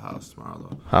Hofbräu house tomorrow,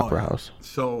 though. Opera House.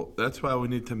 So that's why we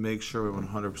need to make sure we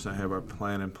 100% have our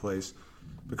plan in place.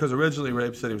 Because originally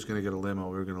Rape said he was going to get a limo.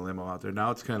 We were going to limo out there.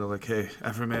 Now it's kind of like, hey,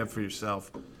 every man for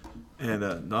yourself.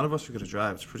 And none of us are going to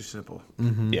drive. It's pretty simple.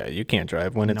 Yeah, you can't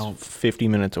drive when it's 50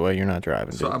 minutes away. You're not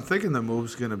driving. So dude. I'm thinking the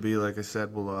move's going to be, like I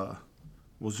said, we'll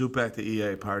zoop back to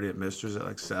EA, party at Mister's at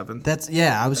like 7.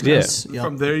 I was going to. Yeah.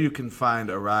 From there you can find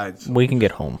a ride. So We can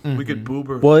get home. we could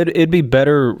boober. Well, it'd be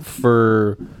better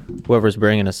for whoever's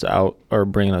bringing us out or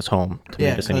bringing us home to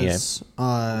Yeah, make us an EA. because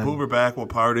Boober back, we'll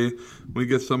party. We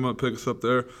get someone to pick us up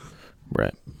there.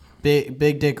 Right.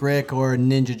 Big Dick Rick or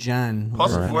Ninja John.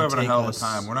 Plus, were if we're gonna having a take hell of a us-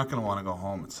 time, we're not going to want to go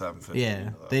home at 7:50.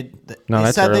 Yeah, they No,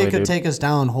 that's said early, they could dude. take us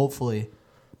down, hopefully.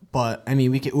 But, I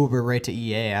mean, we could Uber right to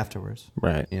EA afterwards.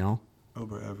 Right. You know?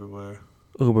 Uber everywhere.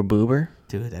 Uber boober.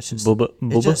 Dude, that's just Booba-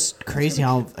 it's booba? just crazy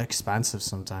how expensive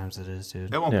sometimes it is,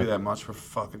 dude. It won't Yeah. be that much for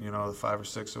fucking, the 5 or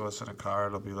 6 of us in a car.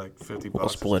 It'll be like $50,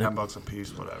 split it. $10 a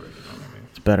piece, whatever. You know what I mean?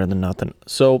 It's better than nothing.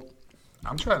 So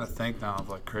I'm trying to think now of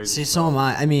like crazy. See, stuff. so am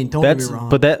I. I mean, don't get that's me wrong.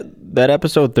 but that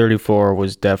episode 34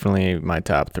 was definitely my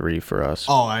top 3 for us.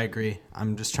 Oh, I agree.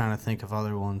 I'm just trying to think of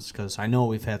other ones because I know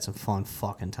we've had some fun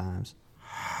fucking times.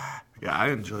 Yeah, I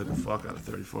enjoyed the fuck out of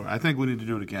 34. I think we need to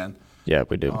do it again. Yeah,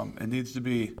 we do. It needs to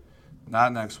be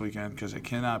not next weekend because it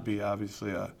cannot be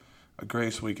obviously a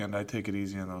Grace weekend. I take it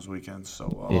easy on those weekends. So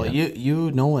Well, you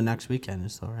know what next weekend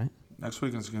is, though, right? next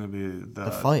weekend's going to be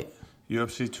The fight.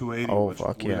 UFC 280. Oh, which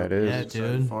fuck we're yeah, it is. Yeah,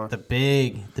 excited dude. for. The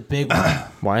big one.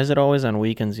 Why is it always on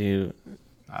weekends? I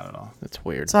don't know. That's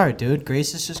weird. Sorry, dude.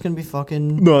 Grace is just gonna be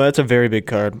fucking. No, that's a very big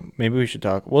card. Maybe we should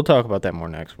talk. We'll talk about that more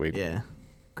next week. Yeah.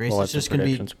 Grace We'll is have just some gonna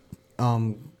be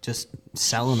predictions. just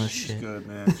selling us She's shit. good,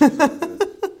 man. She's good.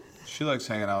 She likes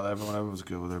hanging out with everyone. Everyone's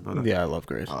good with her. But Yeah, I love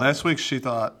Grace. last week she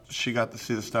thought she got to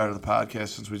see the start of the podcast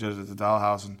since we did it at the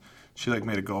Dollhouse, and she like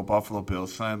made a Go Buffalo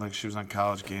Bills sign like she was on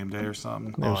College Game Day or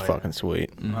something. It was fucking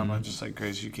sweet. And I'm like, just like,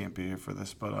 Grace, you can't be here for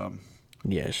this, but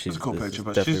Yeah, she's a cool this picture, is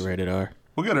but definitely she's- rated R.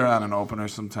 we'll get her on an opener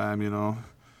sometime.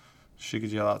 She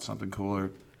could yell out something cool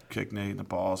or kick Nate in the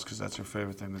balls because that's her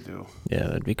favorite thing to do. Yeah,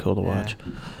 that'd be cool to watch.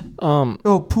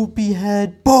 Oh, poopy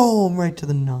head. Boom. Right to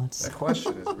the nuts. That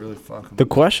question is really fucking. The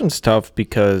question's tough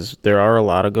because there are a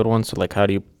lot of good ones. So, like, how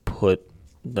do you put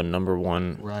the number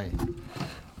one? Right.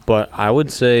 But I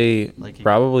would say Like you-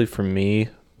 probably for me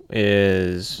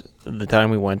is the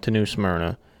time we went to New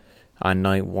Smyrna on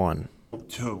night 1.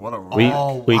 Dude, what a We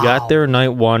Oh, we wow. got there night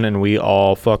 1 and we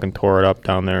all fucking tore it up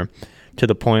down there to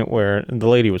the point where the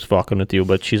lady was fucking with you,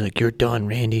 but she's like, "You're done,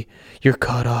 Randy. You're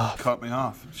cut off." cut me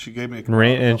off. She gave me a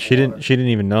And she didn't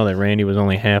even know that Randy was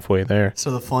only halfway there.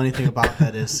 So the funny thing about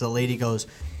that is the lady goes,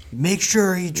 "Make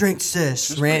sure he drinks this."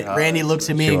 She's pretty hot, Randy looks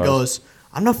at me She and was. goes,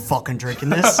 "I'm not fucking drinking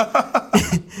this."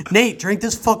 Nate, drink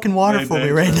this fucking water Nate, for me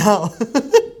Nate, right Nate. now.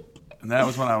 And that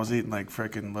was when I was eating like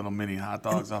freaking little mini hot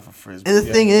dogs off a frisbee. And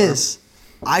the thing is,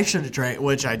 I should have drank,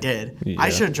 which I did. Yeah. I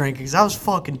should have drank because I was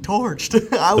fucking torched.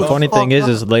 The funny thing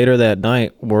is later that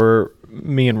night,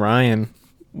 me and Ryan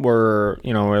we're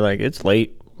like, it's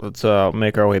late. Let's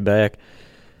make our way back.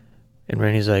 And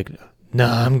Randy's like,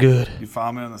 "Nah, I'm good." you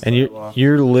found me on the And sidewalk.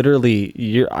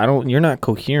 you're not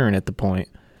coherent at the point,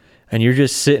 and you're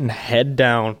just sitting head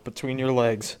down between your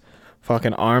legs,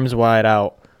 fucking arms wide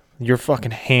out. You're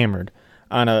fucking hammered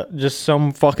on just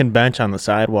some fucking bench on the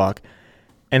sidewalk.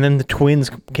 And then the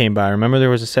twins came by. Remember there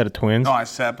was a set of twins? No, I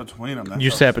sat between them. That's You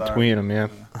how sat it started. between them, yeah.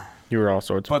 You were all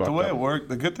sorts of But the fucked way up. it worked,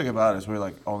 the good thing about it is we're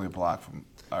like only a block from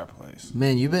our place.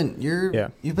 Man, you've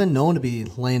been known to be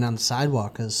laying on the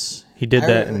sidewalk because He did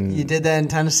that you did that in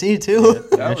Tennessee too,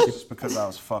 That was just because I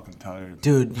was fucking tired.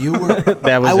 dude. You were.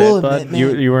 That was I will it, bud? admit,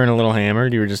 man, You weren't a little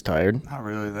hammered? You were just tired? Not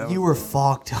really. you were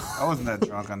fucked. I wasn't that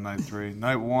drunk on night 3.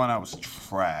 Night 1, I was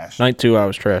trash. Night 2, I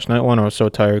was trash. Night 1, I was so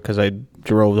tired because I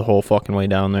drove the whole fucking way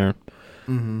down there.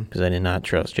 Because I did not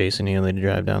trust Jason Healy to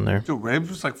drive down there. Dude, Rabe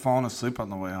was like falling asleep on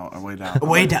the way out, or way down.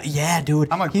 Way down, yeah,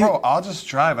 dude. I'm like, bro, I'll just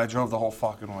drive. I drove the whole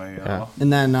fucking way. You know?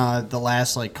 And then the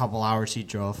last like couple hours he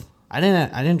drove. I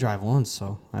didn't drive once,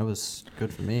 so that was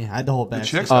good for me. I had the whole The back.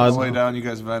 chicks seat. on the way down, you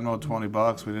guys Venmoed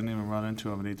 $20. We didn't even run into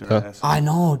them and eat their ass. I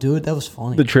know, dude. That was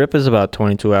funny. The trip is about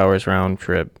 22 hours round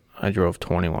trip. I drove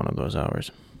 21 of those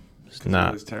hours. It's It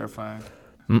not. was terrifying.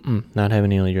 Not having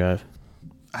Neely drive.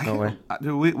 No way.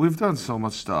 Dude, we've done so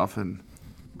much stuff, and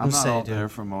I'm Let's not say, out dude. there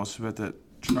for most of it. That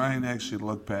trying to actually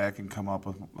look back and come up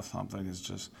with something is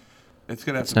just, it's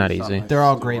gonna have It's to not be easy. something I They're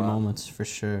all do great a lot. moments for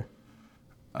sure.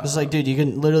 It's like, dude, you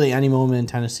can literally any moment in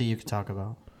Tennessee you could talk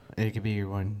about. It could be your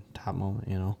one top moment,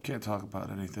 you know. Can't talk about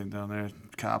anything down there.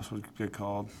 Cops would get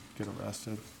called, get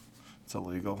arrested. It's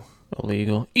illegal.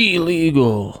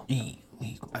 Illegal.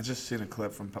 I just seen a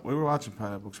clip from. We were watching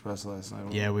Pineapple Express last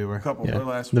night. Yeah, we were. A couple Yeah. or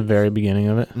last The week. very beginning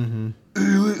of it.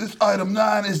 This item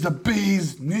 9 is the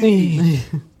bee's knee.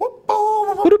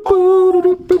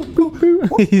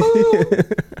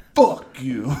 Fuck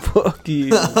you. Fuck you.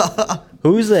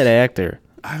 Who's that actor?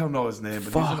 I don't know his name, but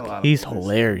he's in a lot Fuck. of He's movies.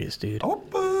 hilarious, dude.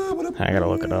 I gotta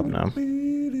look it up now.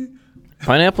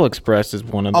 Pineapple Express is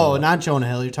one of the. Oh, not Jonah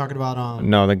Hill. You're talking about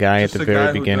No, the guy Just at the the guy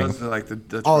very who beginning. does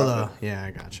the Oh, trumpet. yeah,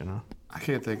 I got you now. I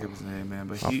can't think of his name, man,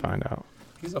 but I'll find out.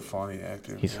 he's a funny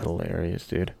actor. He's man. hilarious,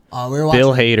 dude. We were watching.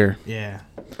 Bill Hader. Yeah,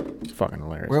 He's fucking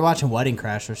hilarious. we were watching Wedding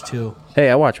Crashers too. Hey,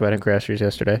 I watched Wedding Crashers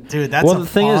yesterday. Dude, that's Well, a the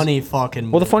thing is- funny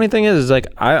fucking. Well, the funny thing is like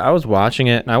I was watching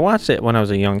it, and I watched it when I was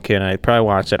a young kid. And I probably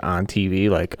watched it on TV,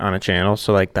 like on a channel.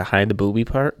 So like the hide the booby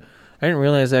part, I didn't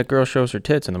realize that girl shows her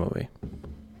tits in the movie.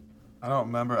 I don't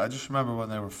remember. I just remember when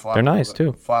they were flopping. They're nice, all the,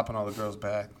 too. Flopping all the girls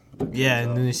back. Yeah,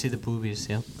 and then you see the boobies.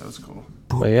 Yeah. That was cool.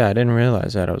 But yeah, I didn't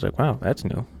realize that. I was like, wow, that's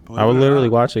new. Believe I it would or literally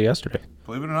not. watch it yesterday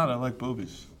Believe it or not, I like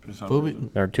boobies. For some Booby-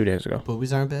 reason. or 2 days ago.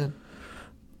 Boobies aren't bad.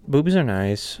 Boobies are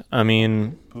nice. I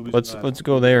mean, Boobies let's are nice. let's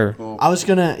go there. Cool. I was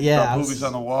gonna. Yeah. Drop I boobies was,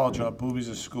 on the wall. Drop boobies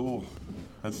at school.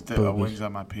 That's Boobies. wings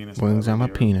on my penis. Wings on my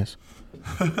Here. penis.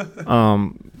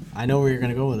 I know where you're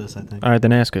gonna go with this. I think. All right,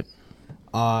 then ask it.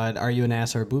 Are you an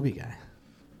ass or a booby guy?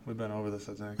 We've been over this,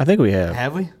 I think. I think we have.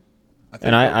 Have we? think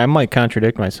And I might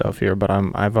contradict myself here, but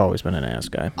I've always been an ass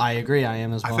guy. I agree. I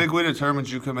am as well. I think we determined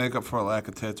you can make up for a lack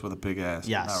of tits with a big ass.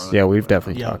 Yes. Not really Yeah, the we've way.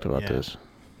 definitely Yeah, talked about yeah. this.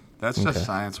 That's Okay. just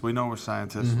science. We know we're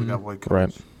scientists. We got white coats.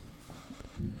 Right.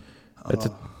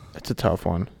 It's a tough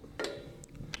one.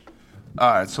 All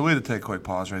right, so we had to take a quick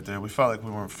pause right there. We felt like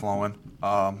we weren't flowing.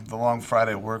 The long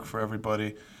Friday work for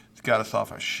everybody. It's got us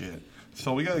off our shit.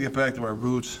 So we got to get back to our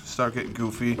roots, start getting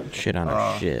goofy. Shit on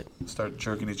our shit. Start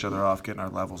jerking each other off, getting our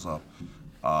levels up.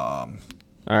 All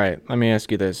right, let me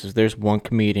ask you this: if there's one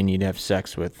comedian you'd have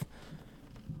sex with,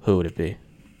 who would it be?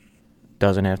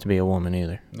 Doesn't have to be a woman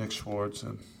either. Nick Schwartz,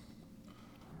 and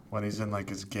when he's in like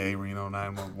his gay Reno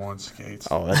 911 skates.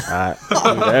 Oh, that's hot.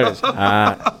 Dude, that is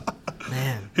hot.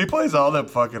 Man. He plays all them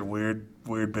fucking weird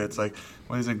bits. Like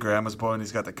when he's in Grandma's Boy and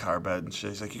he's got the car bed and shit.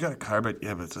 He's like, "You got a car bed?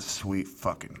 Yeah, but it's a sweet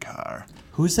fucking car."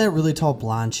 Who's that really tall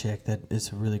blonde chick that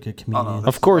is a really good comedian? no,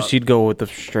 Of course, you'd go with the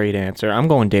straight answer. I'm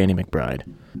going Danny McBride.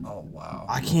 Oh wow.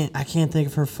 I can't think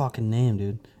of her fucking name,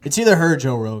 dude. It's either her or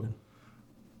Joe Rogan.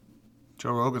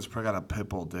 Joe Rogan's probably got a pit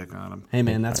bull dick on him. Hey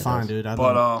man, that's fine, dude. I'd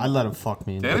let him fuck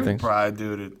me. Danny think so. McBride,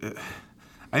 dude.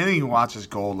 Anything you watch is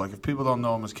gold. Like if people don't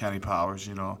know him as Kenny Powers,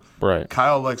 you know. Right.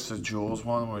 Kyle likes the Jules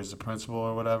one where he's the principal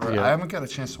or whatever. Yeah. I haven't got a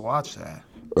chance to watch that.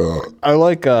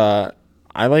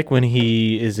 I like when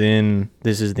he is in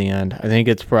This Is the End. I think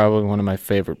it's probably one of my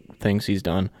favorite things he's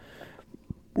done.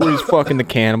 Where he's fucking the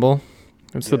cannibal.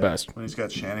 It's the best. When he's got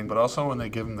Channing, but also when they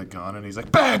give him the gun and he's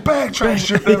like, bang, bang, try to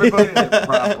shoot everybody.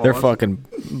 They're They're fucking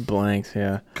blanks,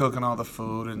 yeah. cooking all the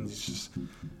food and he's just.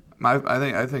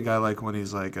 I think I like when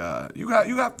he's like, you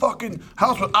got fucking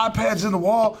house with iPads in the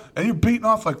wall and you're beating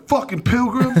off like fucking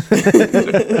pilgrims.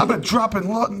 I've been dropping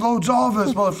loads all over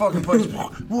this motherfucking place.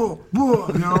 Whoa, whoa,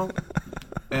 you know.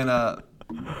 And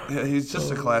yeah, he's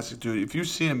just a classic dude. If you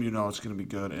see him, you know it's gonna be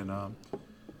good. And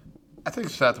I think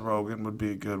Seth Rogen would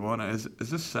be a good one. Is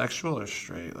this sexual or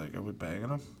straight? Like, are we banging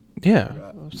him?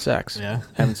 Yeah, sex. Yeah.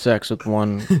 Having sex with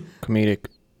one comedic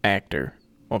actor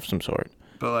of some sort.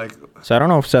 But like, So I don't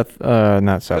know if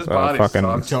not Seth, his body fucking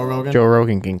sucks. Joe Rogan. Joe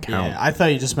Rogan can count. Yeah, I thought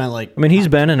you just meant like. I mean, he's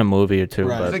been in a movie or two,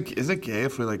 Right. but Is it gay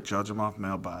if we like judge him off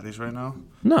male bodies right now?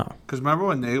 no. Because remember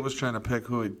when Nate was trying to pick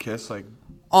who he'd kiss, like,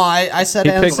 Oh, I said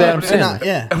He Adam picked Adam Sandler.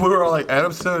 Yeah. and we were all like,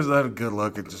 Adam Sandler's not a good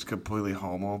look and just completely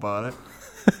homo about it.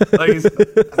 Like,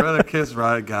 I'd rather kiss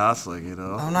Ryan Gosling, you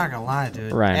know? I'm not gonna lie,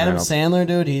 dude. Ryan Adam Reynolds. Sandler,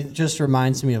 dude, he just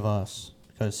reminds me of us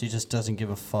because he just doesn't give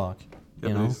a fuck. Yeah,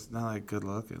 You but know, he's not like good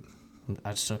looking.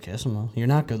 I'd still kiss him though. You're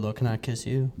not good looking. I'd kiss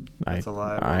you. That's a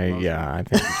lie. I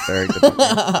think he's very good looking.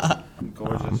 I'm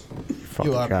gorgeous.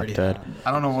 Fucking You are drop pretty dead. hot.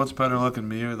 I don't know what's better looking,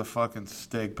 me or the fucking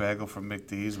steak bagel from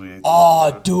McD's we ate.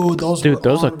 Oh, dude, those Dude, were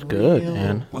those looked good, unreal.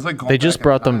 man. Was like going They just back in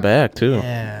brought them time. back too. I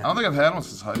Yeah. don't think I've had one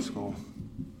since high school.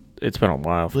 it's been a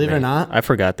while. For Believe it me. or not, I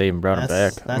forgot they even brought him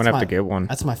back. I'm gonna have to get one.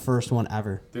 That's my first one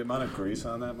ever. The amount of grease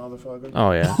on that motherfucker.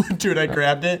 Oh yeah, Dude, I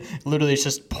grabbed it. Literally, it's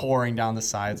just pouring down the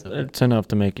sides of it. it's enough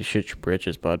to make you shit your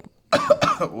britches, bud.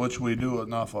 Which we do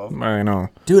enough of. I know,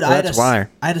 Dude, that's why.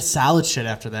 I had a salad shit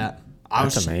after that.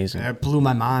 That's amazing. It blew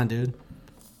my mind, dude.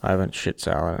 I haven't shit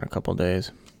salad in a couple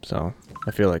days, so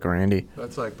I feel like Randy.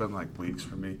 That's been weeks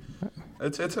for me.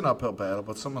 It's an uphill battle,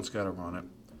 but someone's got to run it.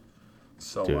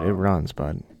 So Dude, it runs,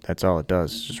 bud. That's all it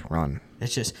does. Just run.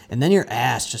 It's just, and then your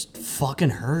ass just fucking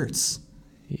hurts.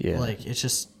 Yeah. Like, it's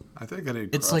just, I think I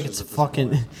need. it's like it's crutches at this fucking,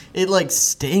 point. it like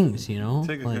stings, you know?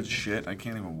 Take a Like, good shit. I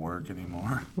can't even work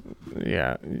anymore.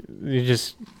 Yeah. You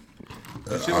just.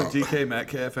 You see when DK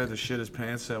Metcalf had to shit his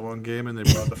pants that one game and they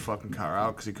brought the fucking car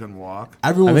out because he couldn't walk?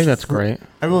 everyone I think was that's great.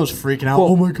 Everyone was freaking out.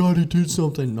 Oh my god, he did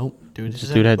something. Nope, dude. This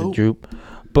dude had the droop.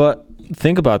 But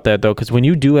think about that though, because when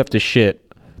you do have to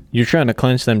shit, you're trying to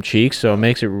clench them cheeks, so it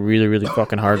makes it really, really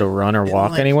fucking hard to run or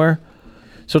walk anywhere.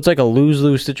 So it's like a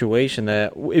lose-lose situation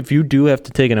that if you do have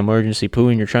to take an emergency poo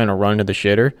and you're trying to run to the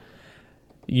shitter,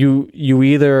 you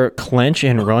either clench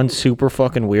and run super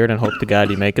fucking weird and hope to God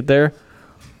you make it there,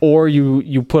 or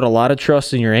you put a lot of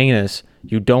trust in your anus,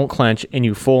 you don't clench, and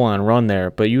you full-on run there.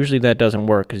 But usually that doesn't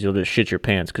work because you'll just shit your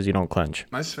pants because you don't clench.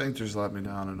 My sphincters let me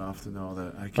down enough to know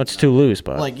that I can't. It's too loose,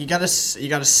 but Like, you gotta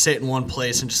sit in one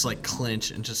place and just like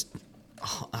clench and just.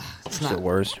 It's not the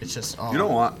worst. It's just. You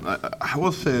don't want. I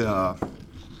will say.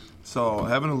 So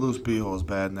having a loose beehole is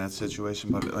bad in that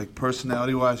situation, but like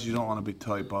personality-wise, you don't want to be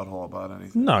tight butthole about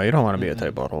anything. No, you don't want to be a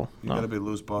tight butthole. You No. gotta be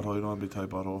loose butthole. You don't want to be tight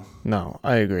butthole. No,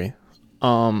 I agree.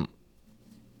 Let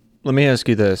me ask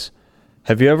you this.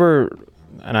 Have you ever,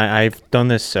 and I've done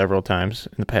this several times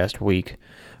in the past week,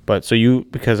 but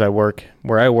because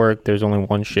where I work, there's only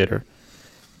one shitter.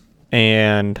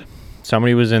 And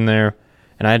somebody was in there,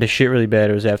 and I had to shit really bad.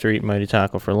 It was after eating Mighty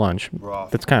Taco for lunch.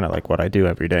 Rough. That's kind of like what I do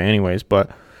every day anyways, but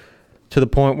to the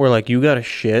point where like you got to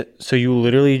shit, so you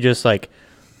literally just like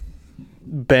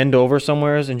bend over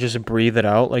somewheres and just breathe it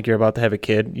out like you're about to have a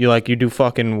kid. You do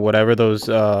fucking whatever those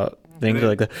things are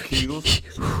like the Kegels?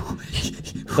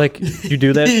 like you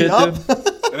do that shit Yup.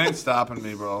 too? It ain't stopping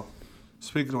me, bro.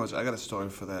 Speaking of which, I got a story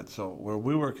for that. So where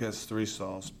we work has 3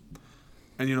 stalls.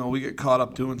 And, we get caught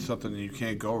up doing something and you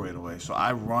can't go right away. So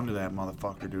I run to that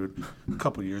motherfucker, dude, a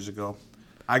couple years ago.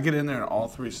 I get in there and all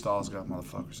 3 stalls got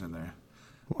motherfuckers in there.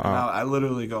 Wow. And I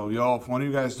literally go, yo, if one of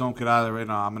you guys don't get out of there right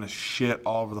now, I'm going to shit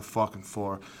all over the fucking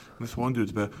floor. And this one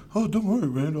dude's been, oh, don't worry,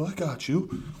 Randall, I got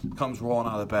you. Comes rolling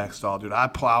out of the back stall, dude. I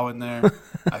plow in there.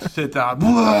 I sit down.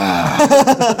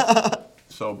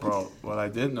 So, bro, what I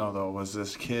didn't know, though, was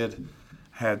this kid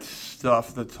had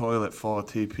stuffed the toilet full of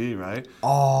TP, right?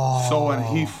 Oh. So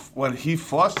when he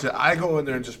flushed it, I go in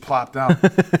there and just plop down.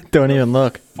 Don't even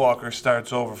look. Fucker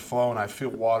starts overflowing. I feel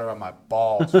water on my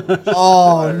balls.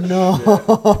 Oh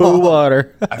no. Poo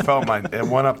water. I felt it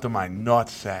went up to my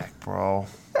nutsack, bro.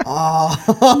 You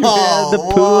had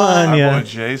the poo on My ya. boy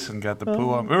Jason got the poo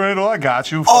on. Randall, I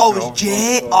got you. Oh, Fucking it's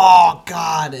Jay. Oh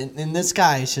god. And this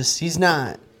guy is just he's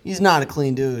not a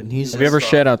clean dude. He's Have you ever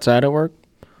shed outside at work?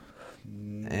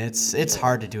 It's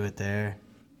hard to do it there.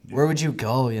 Where would you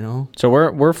go, So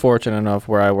we're fortunate enough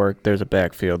where I work, there's a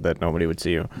backfield that nobody would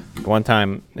see you. One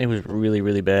time, it was really,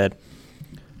 really bad.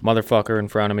 Motherfucker in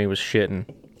front of me was shitting.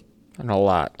 And a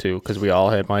lot, too, because we all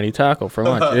had Mighty Taco for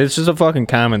lunch. It's just a fucking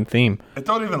common theme. It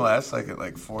don't even last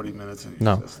like 40 minutes in your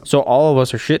No. system. So all of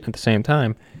us are shitting at the same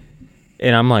time.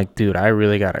 And I'm like, dude, I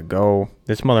really got to go.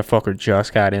 This motherfucker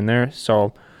just got in there.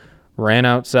 So ran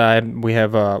outside. We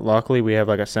have, luckily, we have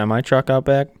like a semi-truck out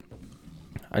back.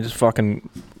 I just fucking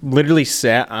literally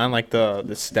sat on like the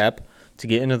step to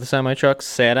get into the semi-truck.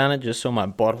 Sat on it just so my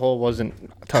butthole wasn't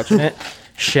touching it.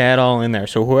 Shat all in there.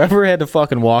 So whoever had to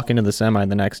fucking walk into the semi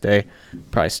the next day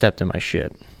probably stepped in my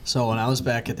shit. So when I was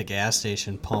back at the gas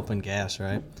station pumping gas,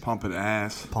 right? Pumping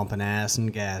ass. Pumping ass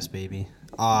and gas, baby.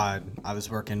 I was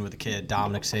working with a kid,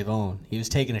 Dominic Savone. He was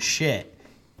taking a shit.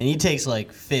 And he takes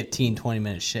like 15,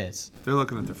 20-minute shits. They're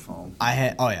looking at their phone. I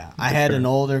had an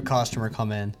older customer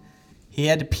come in. He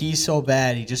had to pee so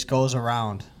bad, he just goes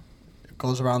around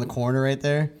the corner right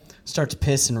there, starts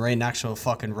pissing right next to a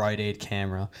fucking Rite Aid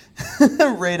camera.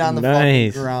 Right on the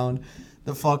fucking ground.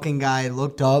 The fucking guy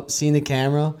looked up, seen the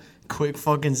camera, quick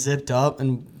fucking zipped up,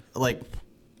 and like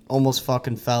almost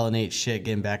fucking fell and ate shit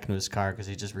getting back into his car because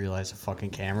he just realized the fucking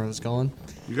camera was going.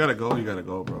 You gotta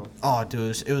go, bro. Oh,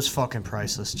 dude, it was fucking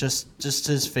priceless. Just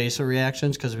his facial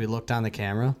reactions because we looked on the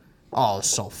camera. Oh, it was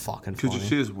so fucking funny. Could you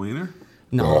see his wiener?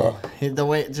 No, the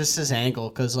way just his ankle,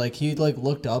 cause like he like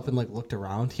looked up and like looked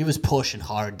around. He was pushing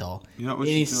hard though. You know what we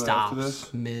and he should do after stops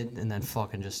this? mid and then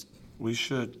fucking just. We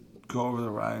should Go over the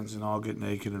Ryans and all get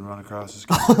naked and run across the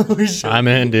sky. We should. I'm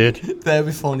in, dude. That'd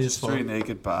be funny as fuck. Three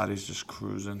naked bodies just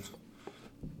cruising.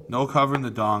 No covering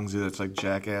the dongs either. It's like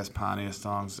jackass Pontiac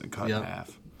dongs and cut in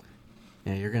half.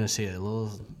 Yeah, you're gonna see a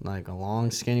little, like a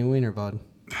long, skinny wiener, bud.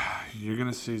 You're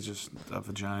gonna see just a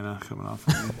vagina coming off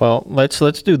of me. Well, let's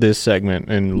do this segment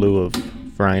in lieu of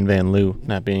Ryan Van Loo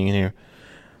not being in here.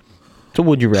 So,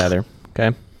 would you rather?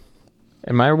 Okay.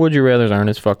 And my would you rather's aren't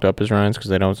as fucked up as Ryan's because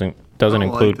they doesn't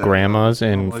include like grandmas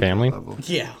and like family.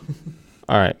 Yeah.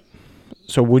 All right.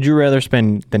 So, would you rather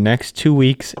spend the next 2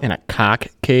 weeks in a cock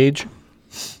cage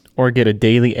or get a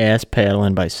daily ass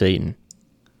paddling by Satan?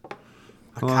 A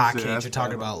How long's cock the cage. ass You're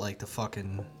talking paddling? about like the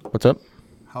fucking. What's up?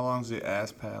 How long's the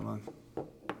ass paddling?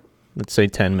 Let's say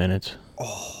 10 minutes.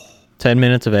 10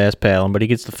 minutes of ass paddling, but he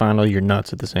gets to fondle your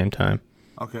nuts at the same time.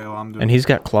 Okay, well, I'm doing And he's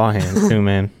got claw hands, too,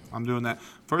 man. I'm doing that.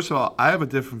 First of all, I have a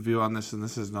different view on this, and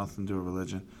this has nothing to do with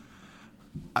religion.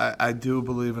 I do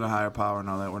believe in a higher power and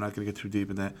all that. We're not going to get too deep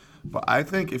in that. But I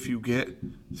think if you get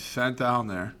sent down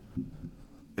there,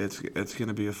 it's going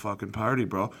to be a fucking party,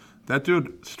 bro. That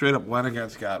dude straight up went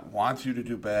against God, wants you to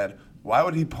do bad. Why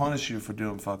would he punish you for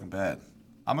doing fucking bad?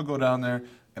 I'm going to go down there,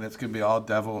 and it's going to be all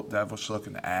devilish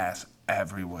looking ass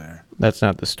everywhere. That's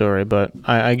not the story, but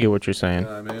I get what you're saying. You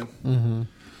know what I mean? Mm-hmm.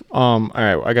 All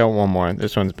right, I got one more.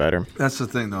 This one's better. That's the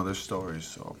thing, though. There's stories,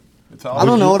 so. It's all I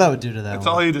don't know what I would do to that. It's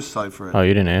one. all you decipher it. Oh,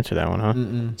 you didn't answer that one,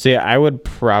 huh? See, I would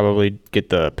probably get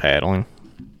the paddling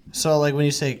So like when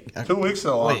you say 2 weeks is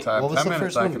a long Wait, time. what was 10 the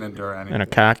minutes first I one? can endure anything. in a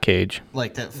cock cage.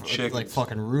 like that, Chickens. like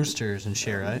fucking roosters and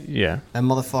shit, right? Yeah. That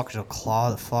motherfuckers will claw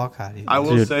the fuck out of you. I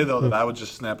will Dude. say, though, that I would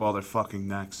just snap all their fucking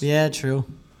necks. Yeah, true.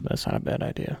 That's not a bad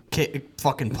idea.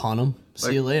 Fucking punt them. See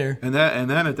Like- you later. And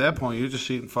then at that point, you're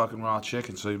just eating fucking raw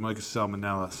chicken, so you might get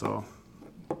salmonella. So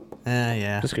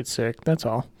Yeah. Just get sick. That's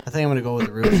all. I think I'm gonna go with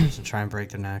the roosters and try and break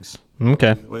their necks.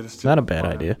 Okay. wait a It's not a second. bad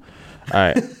idea. All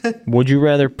right. Would you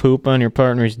rather poop on your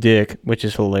partner's dick, which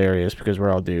is hilarious because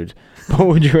we're all dudes, but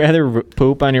would you rather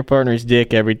poop on your partner's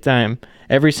dick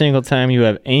every single time you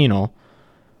have anal,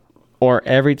 or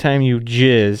every time you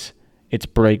jizz, it's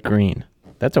bright green?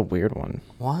 That's a weird one.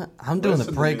 What? I'm doing Listen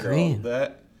the to bright me, though. green.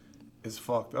 That is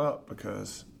fucked up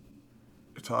because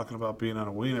you're talking about being on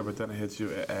a wiener, but then it hits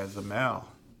you as a male.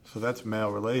 So that's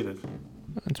male related.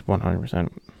 That's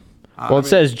 100%. I Well, it mean,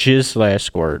 says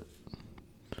jizz/squirt.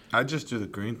 I just do the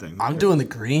green thing. I'm doing the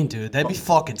green, dude. That'd be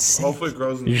fucking sick. Hopefully it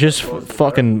grows in You're just grows in the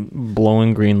fucking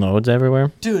blowing green loads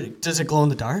everywhere. Dude, does it glow in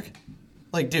the dark?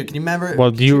 Like, dude, can you remember?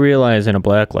 Well, do you realize in a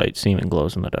black light, semen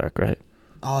glows in the dark, right?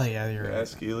 Oh yeah, you're dark. right.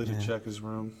 Ask Ely to check his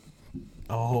room.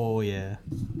 Oh yeah.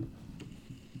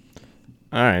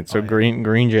 All right, so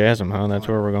green jasm, huh? That's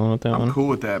where we're going with that I'm one. cool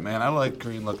with that, man. I like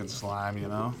green looking slime, you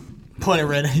know? Put it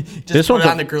right. Just This put one's it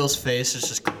a- on the girl's face. It's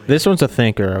just green. This one's a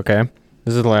thinker, okay?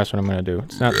 This is the last one I'm gonna do.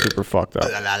 It's not super fucked up.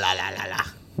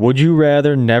 Would you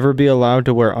rather never be allowed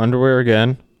to wear underwear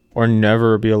again, or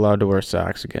never be allowed to wear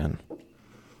socks again?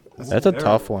 That's a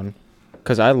tough one,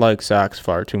 because I like socks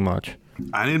far too much.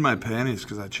 I need my panties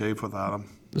because I chafe without them.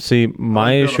 See,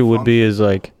 my I like issue the would be is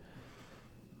like,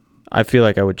 I feel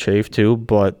like I would chafe too,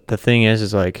 but the thing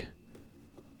is like,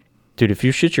 dude, if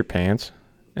you shit your pants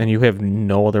and you have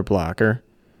no other blocker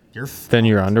You're than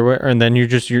your underwear, and then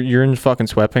you're in fucking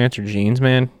sweatpants or jeans,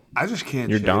 man, I just can't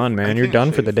you're chafe. done, I man. You're can't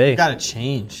done for chafe. the day. You gotta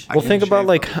change. I Well, can't think about, chafe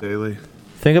like, on the daily.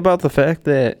 Think about the fact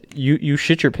that you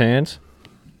shit your pants,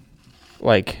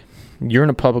 like you're in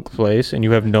a public place and you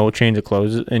have no change of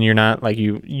clothes, and you're not like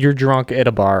you're drunk at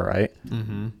a bar, right?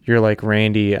 Mm-hmm. You're like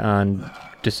Randy on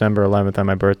December 11th on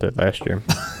my birthday last year.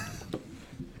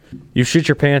 You shit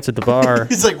your pants at the bar.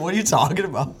 He's like, what are you talking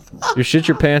about? You shit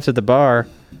your pants at the bar.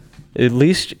 At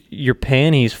least your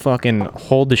panties fucking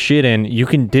hold the shit in. You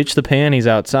can ditch the panties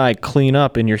outside, clean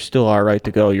up, and you're still all right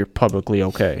to go. You're publicly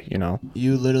okay, you know?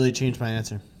 You literally changed my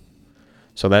answer.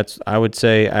 So I would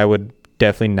say I would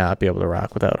definitely not be able to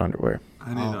rock without underwear.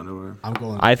 I need underwear. I'm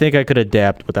going. I think I could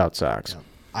adapt without socks.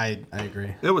 I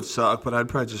agree. It would suck, but I'd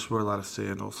probably just wear a lot of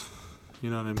sandals. You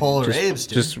know what I mean? Polar Abe's,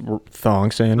 dude. Just thong No,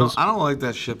 sandals. I don't like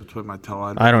that shit between my toe.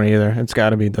 I don't either. It's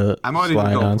got to be the I might even go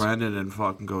slide-ons. Brendan and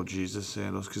fucking go Jesus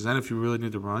sandals, because then if you really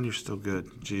need to run, you're still good.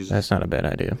 Jesus. That's not a bad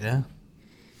idea. Yeah.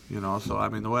 You know, so I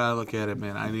mean, the way I look at it,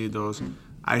 man, I need those.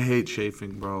 I hate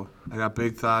chafing, bro. I got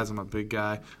big thighs. I'm a big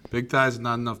guy. Big thighs,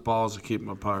 not enough balls to keep them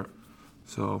apart.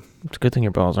 So It's a good thing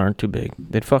your balls aren't too big.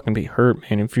 They'd fucking be hurt,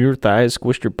 man. If your thighs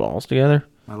squished your balls together,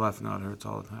 my left nut hurts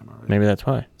all the time already. maybe that's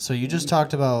why. So you just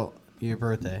talked about your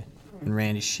birthday and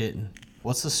Randy shitting.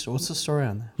 What's the story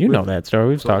on that? You know that story.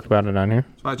 We've talked about it on here.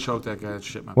 So I choked that guy and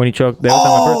shit my. When he choked, that was on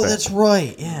my Oh, birthday. that's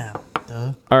right. Yeah.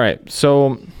 Duh. All right,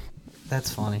 so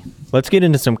That's funny. Let's get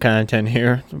into some content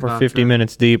here. We're 50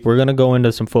 minutes deep. We're going to go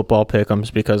into some football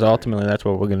pick'ems because ultimately that's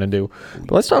what we're going to do.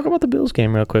 But let's talk about the Bills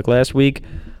game real quick. Last week,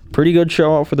 pretty good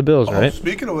show out for the Bills, right?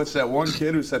 Speaking of which, that one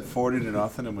kid who said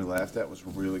 40-0 and we laughed at was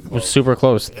really close. It was super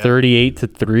close.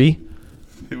 38-3.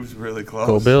 It was really close.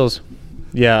 Go Bills.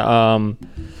 Yeah.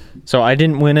 So I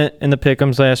didn't win it in the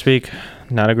pick'ems last week.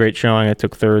 Not a great showing. I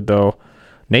took third, though.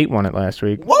 Nate won it last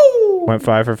week. Whoa! Went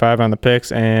 5 for 5 on the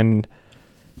picks, and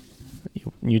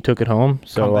you took it home.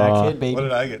 So Come back, kid, baby. What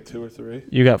did I get, 2 or 3?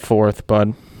 You got fourth,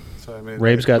 bud. So I mean,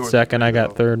 Raves got second. I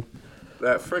got third.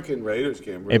 That freaking Raiders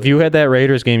game. Really If you had that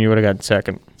Raiders game, you would have got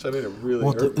second. So I mean, it really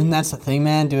Well, hurt. and that's the thing,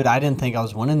 man, dude. I didn't think I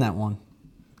was winning that one.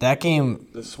 That game,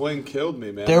 The swing killed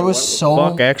me, man. there was so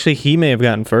Fuck, actually, he may have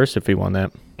gotten first if he won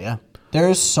that. yeah. There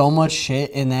is so much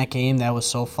shit in that game that was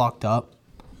so fucked up.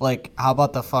 Like, how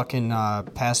about the fucking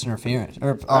pass interference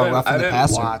or roughing I the didn't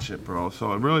passer? watch it, bro.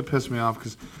 So it really pissed me off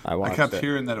because I I watched kept it.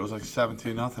 hearing that it was like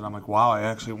 17-0. I'm like, wow, I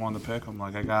actually won the pick. I'm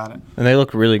like, I got it. And they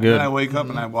looked really And good. then I wake up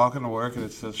and I walk into work and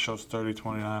it says shows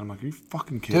 30-29. I'm like, are you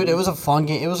fucking kidding? Dude, it was a fun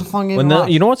game. It was a fun game. When to the,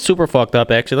 watch. you know what's super fucked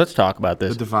up, actually? Let's talk about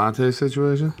this. the Devontae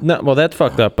situation. No, well, that's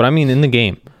fucked up. But I mean, in the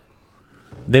game,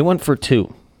 they went for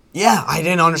 2. Yeah, I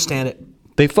didn't understand it.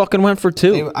 They fucking went for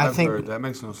 2. I I've think heard. That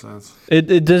makes no sense.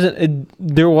 It doesn't.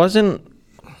 There wasn't.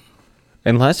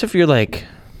 Unless if you're like,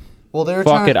 well, they were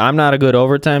fuck trying it, I'm not a good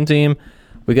overtime team.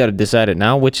 We got to decide it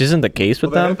now, which isn't the case Well,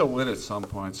 with they them. had to win at some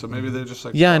point, so maybe they're just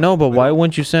like. Yeah, I fuck, know, but we why don't-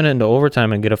 wouldn't you send it into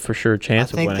overtime and get a for sure I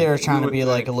chance of think winning? they were trying to would be think.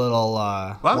 like a little A lot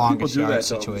of people longest do yard that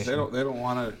though. 'cause situation. They don't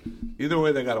want to. Either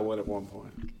way, they got to win at one point.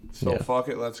 So Yeah. fuck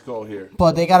it, let's go here.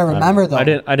 But they got to remember though. I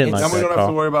didn't it's- like Then we that don't have to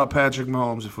call. worry about Patrick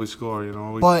Mahomes if we score. You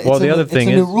know. But Well, it's the a, other it's thing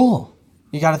a new is- rule.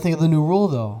 You got to think of the new rule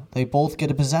though. They both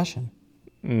get a possession.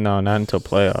 No, not until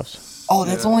playoffs. Oh,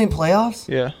 that's only in playoffs.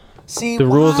 Yeah. See, The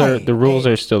rules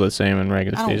why? are still the same in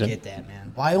regular I don't season. get that,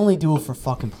 man. Why only do it for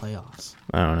fucking playoffs?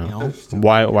 I don't know. You know?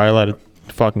 Why let a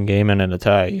fucking game end in a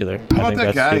tie either? How I about think that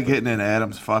that's guy stupid. getting in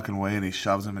Adams' fucking way and he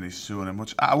shoves him and he's suing him?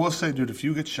 Which I will say, dude, if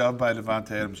you get shoved by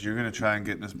Devontae Adams, you're gonna try and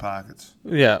get in his pockets.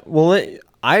 Yeah, well,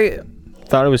 I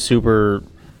thought it was super.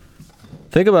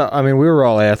 Think about, I mean, we were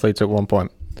all athletes at one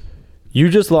point. You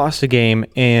just lost a game,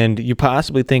 and you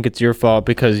possibly think it's your fault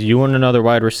because you and another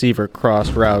wide receiver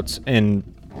crossed routes and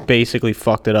basically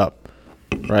fucked it up,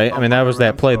 right? I mean, that was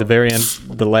that play, the very end,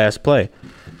 the last play.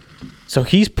 So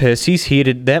he's pissed. He's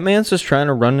heated. That man's just trying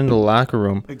to run into the locker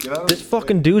room. Hey, get out of This his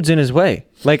fucking dude's in his way.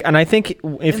 Like, and I think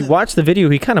if you watch the video,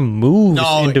 he kind of moves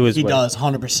into his he way. does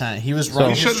 100%. He was running. He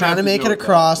was shouldn't trying have to to make do it it that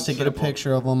across to way. get a Simple.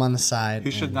 picture of him on the side.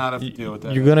 He should not have to deal with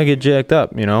that. You're gonna get jacked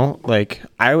up, you know. Like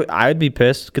I'd be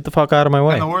pissed. Get the fuck out of my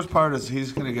way. And the worst part is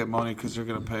he's gonna get money because they're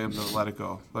gonna pay him to let it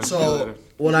go. Like, So, see you later.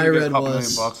 what He's I gonna get read a couple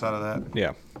was- $1 million out of that.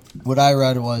 Yeah. What I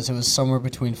read was it was somewhere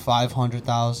between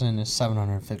 500,000 and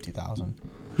 750,000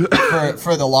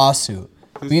 for the lawsuit.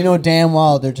 But you know damn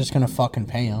well they're just gonna fucking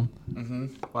pay him,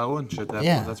 Why wouldn't you?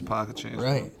 Yeah. That's pocket change.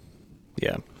 right?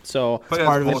 Yeah. So But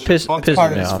part of it. bullshit. Piss- Fuck piss that.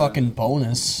 Part of me his off. fucking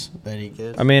bonus that he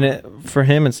gets. I mean, for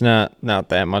him, it's not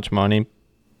that much money,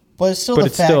 but it's still but the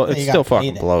it's fact still that you still got paid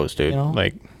fucking it, blows, dude. you know?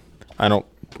 Like, I don't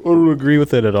agree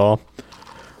with it at all.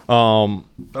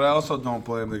 But I also don't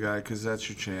blame the guy because that's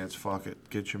your chance. Fuck it.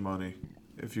 Get your money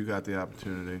if you got the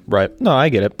opportunity. Right. No, I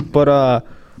get it. But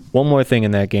one more thing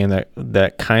in that game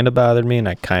that kind of bothered me, and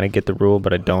I kind of get the rule,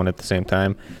 but I don't at the same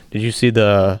time. Did you see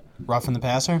the roughing the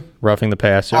passer. roughing the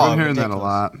passer? I'm hearing that a ridiculous.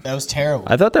 lot. That was terrible.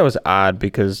 I thought that was odd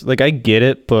because, like, I get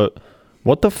it, but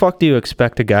what the fuck do you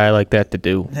expect a guy like that to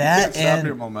do? that Stop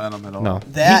your and momentum at all. No.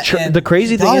 that and The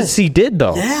crazy he thing does. is he did,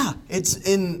 though. yeah, it's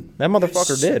in That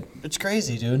motherfucker did. It's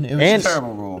crazy, dude. It was And- just,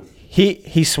 Terrible rule.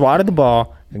 He swatted the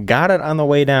ball, got it on the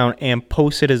way down, and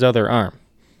posted his other arm.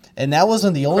 and that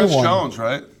wasn't the only Chris one. Jones,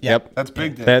 right? Yep. That's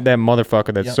big dick. That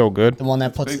motherfucker that's Yep. so good. The one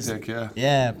that puts Big his, dick, yeah.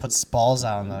 yeah, puts his balls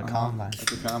out in the combine.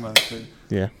 That's a comment. Too.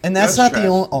 Yeah. And that's not trash. the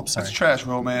only. Oh, sorry. That's trash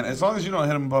rule, man. As long as you don't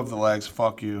hit him above the legs,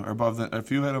 fuck you. Or above the. If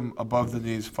you hit him above the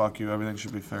knees, fuck you. Everything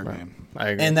should be fair game. I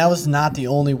agree. And that was not the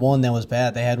only one that was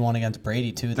bad. They had one against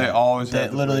Brady too. They that, always that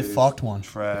have the literally Brady's. fucked one.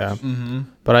 Trash.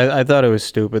 But I thought it was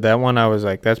stupid. That one I was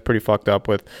like, that's pretty fucked up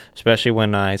with, especially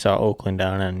when I saw Oakland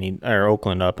down or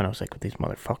Oakland up, and I was like, with these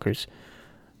motherfuckers.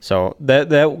 So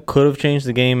that could have changed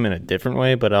the game in a different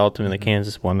way, but ultimately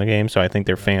Kansas won the game, so I think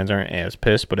their fans aren't as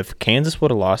pissed. But if Kansas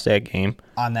would have lost that game,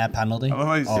 On that penalty. I love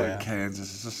how you Oh, say yeah.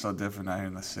 Kansas. It's just so different out here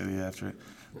in the city after it.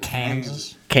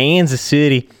 Kansas. Kansas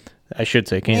City, I should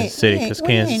say Kansas City because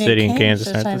Kansas City and Kansas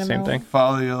aren't the same thing.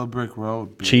 Follow the yellow brick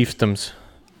road. bitch. Chiefdoms,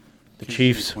 the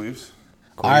Chiefs. Queefs.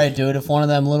 All right, dude. If one of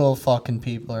them little fucking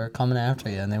people are coming after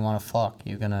you and they want to fuck,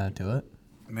 you gonna do it?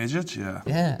 Midgets, yeah.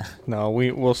 Yeah. No,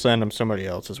 we'll send them somebody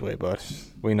else's way, but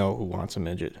we know who wants a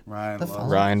midget.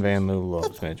 Ryan Van Loo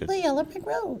loves midgets. The Olympic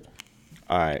Road.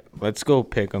 All right, let's go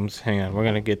pick'ems. Hang on, we're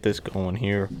gonna get this going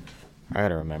here. I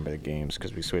gotta remember the games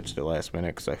because we switched it last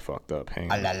minute because I fucked up.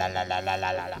 Hang on.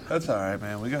 That's all right,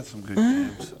 man. We got some good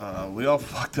games. We all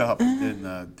fucked up and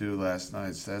didn't do last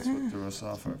night, so that's what threw us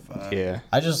off our 5. Yeah.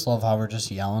 I just love how we're just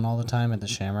yelling all the time at the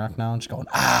Shamrock now and just going,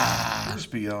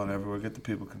 Just be yelling everywhere, get the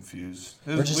people confused.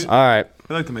 All right.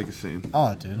 We like to make a scene.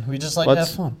 Oh, dude, we just like to have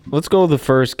fun. Let's go to the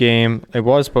first game. It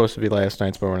was supposed to be last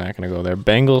night's, but we're not gonna go there.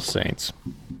 Bengals Saints.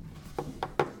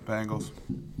 Bengals.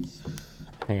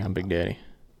 Hang on, Big Daddy.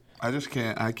 I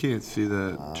can't see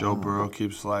that Joe Burrow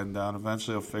keeps sliding down.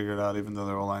 Eventually he'll figure it out, even though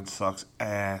their O-line sucks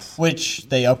ass. Which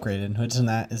they upgraded. Isn't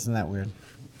that weird?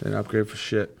 They didn't upgrade for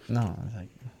shit. No,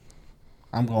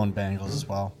 I'm going Bengals as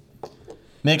well.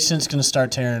 Mixon's gonna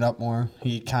start tearing it up more.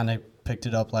 He kind of picked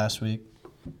it up last week.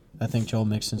 I think Joe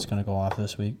Mixon's gonna go off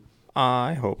this week.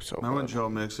 I hope so. Remember when Joe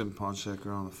Mixon punched that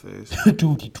girl in the face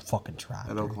Dude, he fucking tried.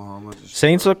 at Oklahoma?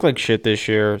 Saints look like shit this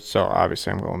year, so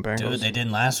obviously I'm going Bengals. Dude, they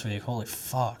didn't last week. Holy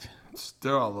fuck.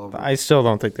 They're all over. I still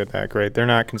don't think they're that great. They're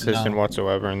not consistent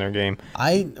whatsoever in their game.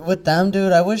 With them,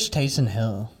 dude, I wish Taysom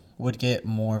Hill would get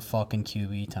more fucking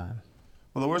QB time.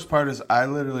 Well, the worst part is I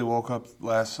literally woke up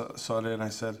last Sunday and I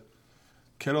said,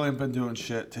 Kittle ain't been doing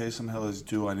shit. Taysom Hill is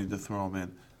due. I need to throw him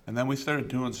in. And then we started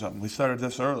doing something. We started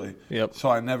this early. Yep. So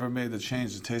I never made the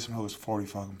change. And Taysom Hill was 40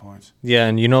 fucking points. Yeah,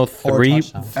 and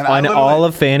touchdowns. on all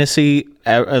of fantasy,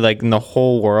 like in the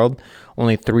whole world,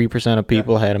 only 3% of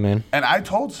people had him in. And I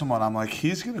told someone, I'm like,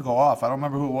 he's going to go off. I don't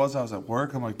remember who it was. I was at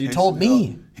work. I'm like, You Taysom told me.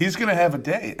 Hill, he's going to have a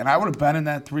day. And I would have been in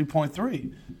that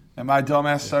 3.3. And my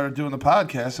dumbass started doing the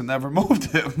podcast and never moved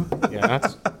him. Yeah,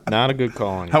 that's not a good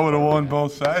call on you. I would have won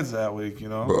both sides that week, you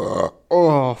know.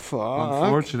 Oh, fuck.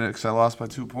 Unfortunate, because I lost by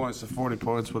 2 points. The 40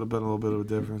 points would have been a little bit of a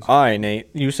difference. All right, Nate.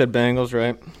 You said Bengals,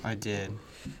 right? I did.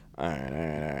 All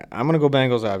right. I'm going to go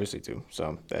Bengals, obviously, too.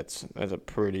 So that's a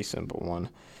pretty simple one.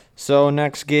 So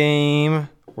next game,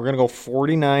 we're going to go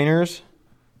 49ers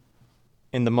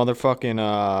in the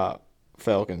motherfucking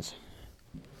Falcons.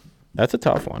 That's a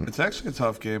tough one. It's actually a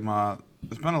tough game.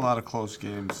 There's been a lot of close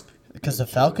games. Because the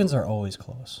Falcons are always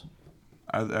close.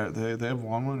 They have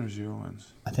 1 win or 0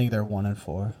 wins? I think they're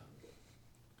 1-4.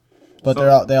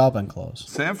 But they all been close.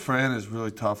 San Fran is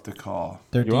really tough to call.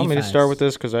 You want me to start with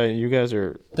this? Because you guys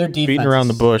are Their beating around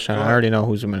the defense bush, and I already know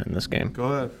who's winning this game. Go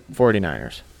ahead.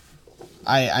 49ers.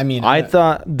 I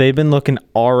thought they've been looking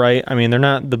all right. I mean, they're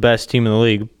not the best team in the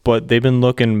league, but they've been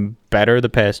looking better the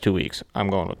past 2 weeks. I'm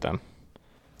going with them.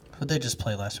 Who'd they just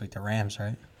play last week? The Rams,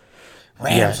 right?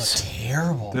 Rams Yes. are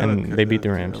terrible. And they beat the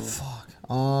Rams. Fuck.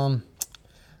 I'm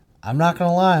not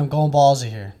gonna lie. I'm going ballsy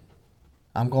here.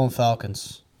 I'm going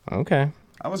Falcons. Okay.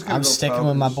 I'm sticking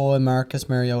with my boy Marcus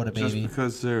Mariota, baby. Just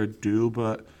because they're due,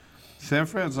 but San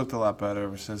Fran's looked a lot better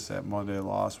ever since that Monday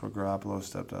loss where Garoppolo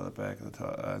stepped out of the back of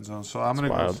the end zone. So I'm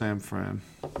going to go San Fran.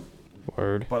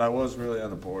 Word. But I was really on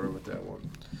the border with that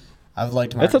one. I've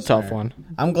liked Marcus. That's a tough one.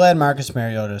 I'm glad Marcus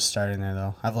Mariota is starting there,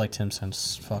 though. I've liked him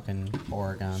since fucking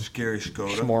Oregon. Scary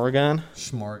Skoda.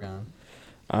 Schmorgon.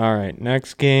 All right,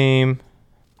 next game.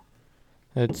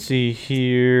 Let's see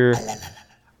here.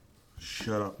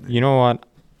 Shut up, Nick. You know what?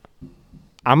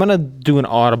 I'm going to do an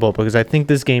audible because I think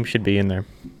this game should be in there.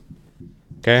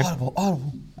 Okay?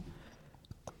 Audible.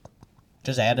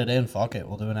 Just add it in. Fuck it.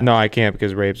 We'll do it. No, I can't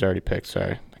because Rave's already picked.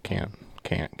 Sorry. I can't.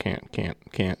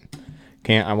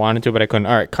 I wanted to, but I couldn't.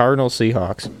 All right, Cardinals,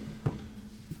 Seahawks.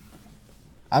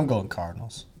 I'm going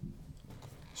Cardinals.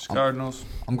 Cardinals.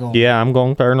 I'm going. Yeah, I'm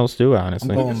going Cardinals too,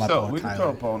 honestly. I'm going We can throw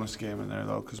a bonus game in there,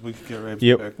 though, because we could get Rave's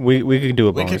Yep, pick. we could do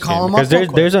a bonus could call game. them up Because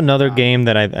real there's quick. another game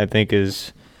that I think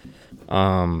is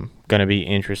going to be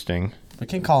interesting. We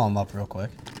can call him up real quick.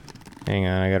 Hang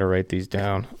on, I got to write these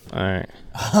down. All right.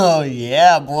 Oh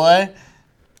yeah, boy.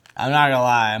 I'm not gonna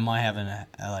lie. I might have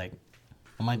I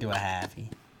might do a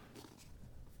halfie.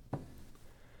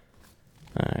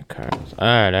 All right, Cardinals. All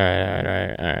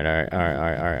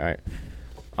right.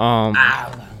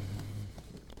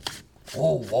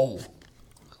 Whoa.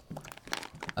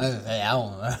 I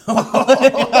don't know.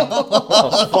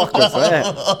 Fuck was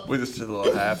that? We just did a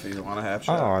little half. You want a half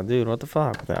shot? Oh, dude, what the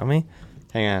fuck? Without me?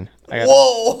 Hang on.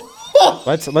 Whoa.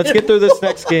 Let's get through this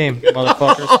next game,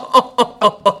 motherfuckers.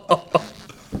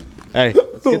 Hey,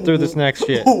 let's get through this next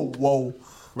shit. Whoa.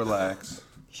 Relax.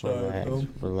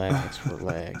 Relax.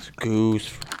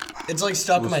 Goose. It's like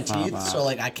stuck in my teeth, so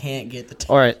like I can't get the.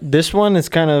 All right, this one is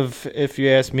kind of, if you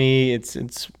ask me, it's.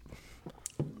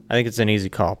 I think it's an easy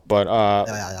call.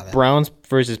 But Browns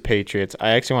versus Patriots.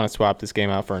 I actually want to swap this game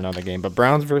out for another game. But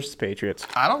Browns versus Patriots.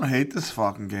 I don't hate this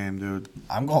fucking game, dude.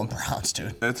 I'm going Browns,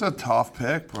 dude. It's a tough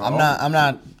pick, bro. I'm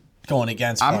not going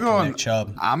against Nick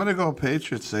Chubb. I'm going to go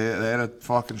Patriots. They had a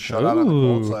fucking shutout on the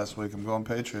Colts last week. I'm going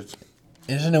Patriots.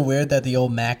 Isn't it weird that the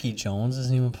old Mackie Jones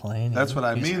isn't even playing? That's what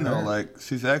I mean, though. hurt. Like,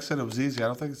 see, Zach said it was easy. I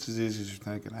don't think it's as easy as you're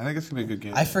thinking. I think it's going to be a good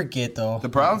game. I forget, though. The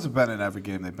Browns have been in every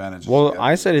game they've been in. Well,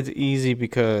 I said it's easy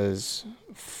because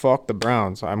fuck the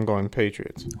Browns. I'm going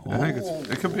Patriots. I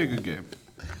think it could be a good game.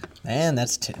 Man,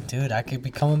 dude, I could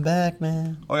be coming back,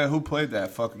 man. Oh, yeah, who played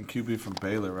that fucking QB from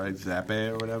Baylor, right? Zappe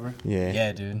or whatever? Yeah.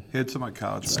 Yeah, dude. He had some like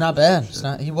college. It's not bad.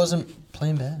 He wasn't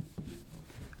playing bad.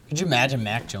 Could you imagine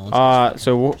Mac Jones?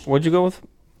 So what'd you go with?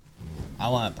 I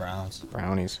want Browns.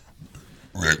 Brownies.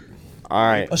 All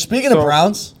right. Oh, speaking of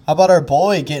Browns, how about our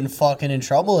boy getting fucking in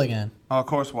trouble again? Oh, of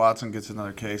course, Watson gets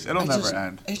another case. It'll never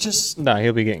end. It's just. No,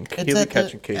 he'll be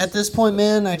catching cases. At this point,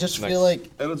 man, I just feel like.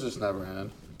 It'll just never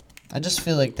end. I just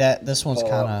feel like this one's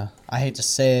kind of. I hate to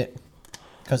say it,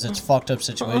 because it's a fucked up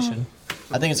situation.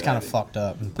 I think it's kind of fucked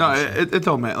up. No, it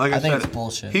don't matter. Like I think said, it's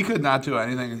bullshit. He could not do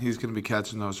anything, and he's going to be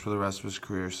catching those for the rest of his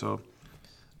career. So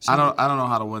I don't know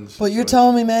how to win this. But you're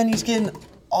telling me, man, he's getting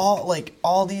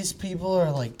all these people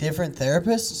are like different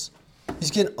therapists.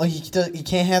 He's getting he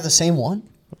can't have the same one.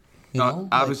 You know?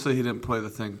 Obviously he didn't play the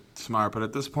thing smart, but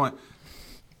at this point,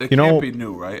 it can't be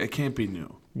new, right? It can't be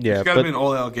new. Yeah, it's got to be an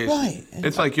old allegation. Right.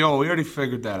 It's like, yo, we already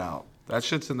figured that out. That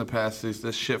shit's in the past.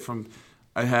 This shit from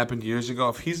it happened years ago.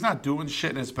 If he's not doing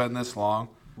shit and it's been this long,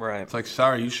 right? It's like,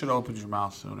 sorry, you should have opened your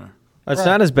mouth sooner. It's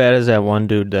not as bad as that one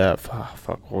dude that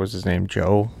what was his name?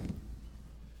 Joe.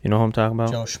 You know who I'm talking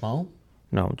about? Joe Schmo?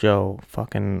 No, Joe.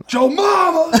 Fucking Joe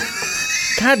Mama.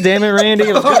 God damn it, Randy!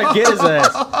 I was gonna get his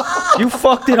ass. You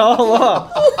fucked it all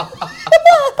up.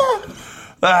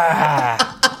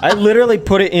 I literally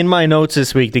put it in my notes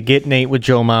this week to get Nate with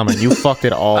Joe Mama. You fucked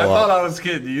it all I up. thought I was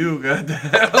kidding you. Goddamn.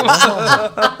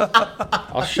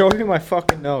 I'll show you my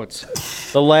fucking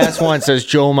notes. The last one says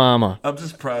Joe Mama. I'm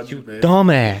just proud you made.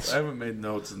 Dumbass. I haven't made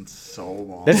notes in so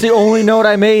long. That's the only note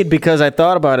I made because I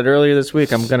thought about it earlier this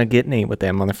week. I'm gonna get Nate with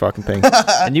that motherfucking thing,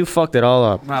 and you fucked it all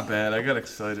up. Not bad. I got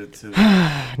excited too.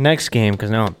 Next game, because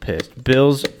now I'm pissed.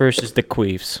 Bills versus the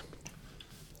Queefs.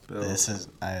 This is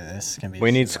gonna be.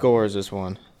 We need scores this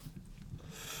one.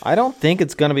 I don't think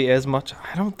it's gonna be as much.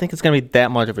 I don't think it's gonna be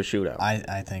that much of a shootout.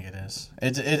 I think it is.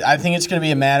 I think it's gonna be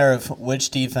a matter of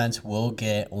which defense will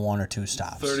get one or two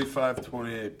stops.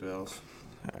 35-28 Bills.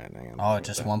 Oh,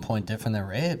 just 1 point different than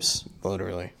Rabes.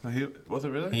 Literally. Was it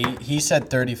really? He said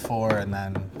 34 and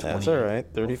then 20. That's all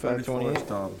right. 35-28. Is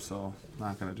dumb, so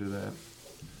not gonna do that.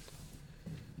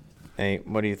 Hey,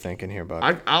 what are you thinking here, bud?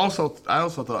 I also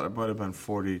thought it might have been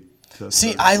 40.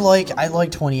 See, I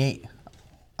like 28.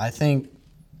 I think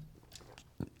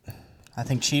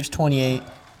Chiefs 28,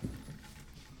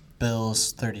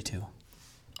 Bills 32.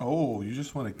 Oh, you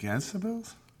just went against the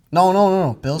Bills?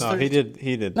 No. Bills. No, 32.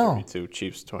 he did No. 32.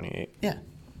 Chiefs 28. Yeah.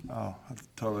 Oh, I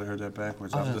totally heard that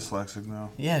backwards. I'm dyslexic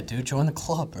now. Yeah, dude, join the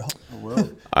club, bro. I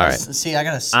will. All right. See, I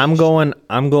gotta. I'm going.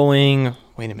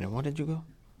 Wait a minute. What did you go?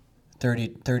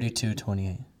 32,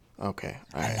 28. Okay.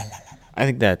 All right. I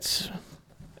think that's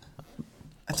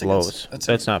close.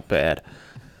 That's not bad.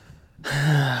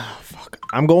 Fuck.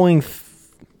 I'm going.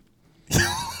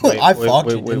 I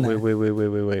fucked you, didn't I?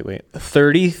 Wait.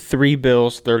 33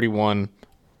 Bills, 31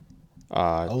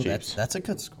 Oh, Chiefs. that's a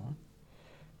good score.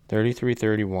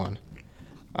 33-31. All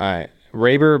right.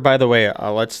 Raber, by the way,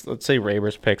 let's say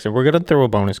Raber's picks, and we're gonna throw a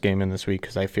bonus game in this week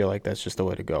because I feel like that's just the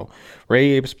way to go.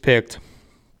 Rabe's picked.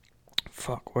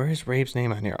 Fuck, where is Rabe's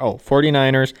name on here? Oh,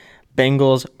 49ers,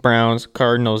 Bengals, Browns,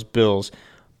 Cardinals, Bills.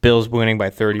 Bills winning by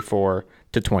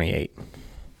 34-28.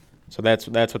 So that's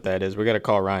what that is. We got to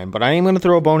call Ryan. But I am going to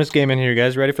throw a bonus game in here. You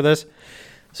guys ready for this?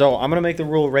 So I'm going to make the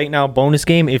rule right now. Bonus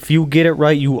game. If you get it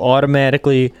right, you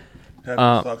automatically... Have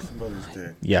to suck somebody's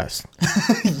dick. Yes.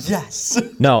 Yes.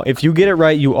 No, if you get it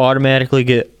right, you automatically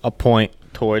get a point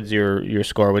towards your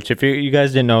score, which if you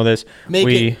guys didn't know this... Make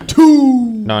it 2.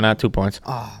 No, not 2 points.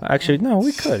 Actually, no,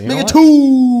 we could. Make it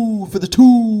 2 for the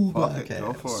 2. Fuck Okay. it.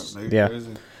 Go for it. Make it Yeah.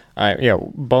 crazy. All right, yeah,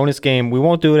 bonus game. We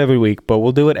won't do it every week, but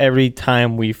we'll do it every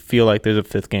time we feel like there's a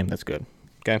fifth game that's good.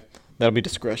 Okay? That'll be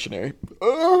discretionary.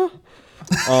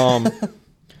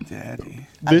 Daddy.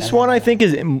 This one I think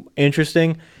is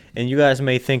interesting, and you guys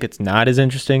may think it's not as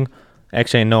interesting.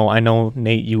 Actually, no, I know,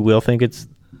 Nate, you will think it's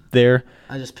there.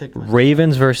 I just picked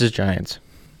Ravens versus Giants.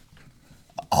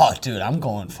 Oh, dude, I'm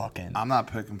going fucking. I'm not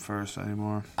picking first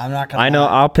anymore. I'm not gonna. I know,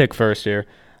 lie. I'll pick first here.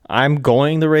 I'm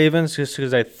going the Ravens just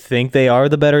because I think they are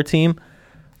the better team.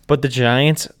 But the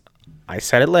Giants, I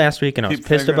said it last week, and I was Keep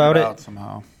pissed figuring about out it.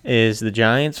 somehow. Is the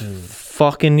Giants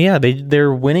fucking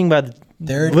they're winning by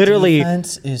Their literally.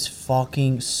 defense is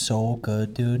fucking so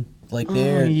good, dude. Like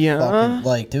they're yeah? fucking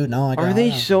like, dude. No, I got. Are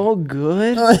they so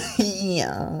good?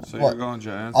 Yeah. So What? you're going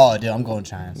Giants? Oh, dude, I'm going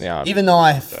Giants. Yeah, Even though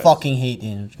I fucking hate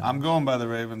Daniel Jones. I'm going by the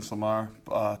Ravens, Lamar.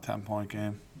 10-point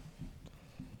game.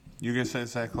 You gonna say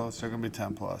it's that close? They're gonna be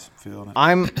 10 plus. I'm feeling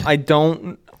it. I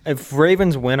don't. If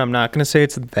Ravens win, I'm not gonna say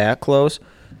it's that close.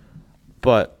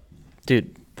 But,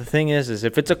 dude, the thing is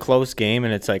if it's a close game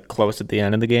and it's like close at the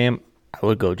end of the game, I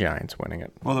would go Giants winning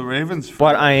it. Well, the Ravens.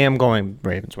 But I am going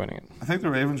Ravens winning it. I think the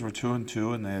Ravens were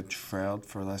 2-2, and they had trailed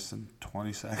for less than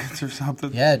 20 seconds or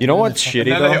something. Yeah. You know dude, what's it's And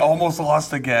shitty then they though? almost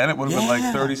lost again. It would have been like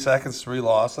Yeah. 30 seconds, 3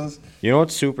 losses. You know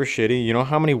what's super shitty? You know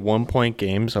how many 1-point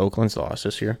games Oakland's lost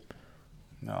this year?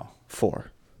 No, 4.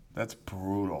 that's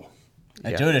brutal.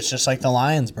 fucking- Dude, it's just like the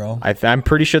Lions, bro. I'm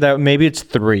pretty sure that maybe it's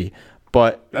 3,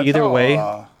 but That's either how,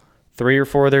 way, 3 or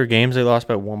 4 of their games they lost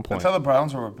by 1 point. That's how the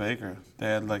Browns were with Baker. They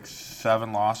had like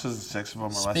 7 losses, and 6 of them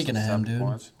were less Speaking than of him, 7 dude,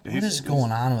 points. what is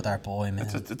going on with our boy, man?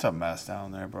 It's a mess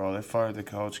down there, bro. They fired the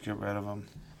coach. Get rid of him.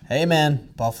 Hey, man,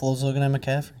 Buffalo's looking at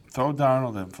McCaffrey. Throw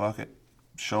Darnold in. Fuck it.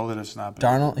 Show that it's not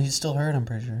bad. Darnold, he's still hurt, I'm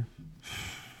pretty sure.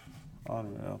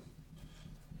 Unreal.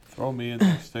 Throw me in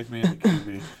there. Stick me in the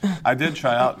QB. I did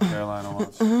try out in Carolina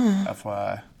once.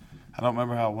 FYI. I don't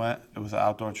remember how it went. It was an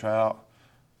outdoor tryout.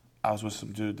 I was with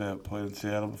some dude that played in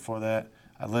Seattle before that.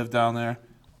 I lived down there.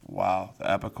 Wow. The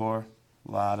Epicrode.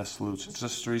 A lot of salutes. It's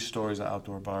just 3 stories of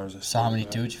outdoor bars. So how many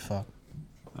dudes you fuck?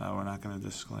 No, we're not going to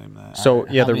disclaim that. So,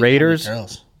 yeah, How the many Raiders,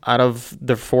 girls? out of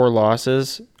the 4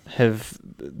 losses,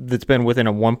 that's been within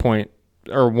a 1-point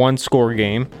or 1-score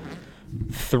game.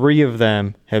 3 of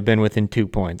them have been within 2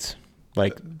 points.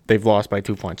 Like, they've lost by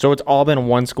 2 points. So it's all been a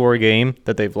 1-score game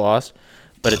that they've lost,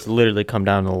 but it's literally come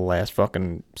down to the last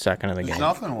fucking second of the There's game.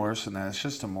 nothing worse than that. It's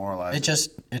just demoralizing.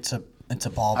 It's a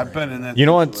ball I've break. been in that You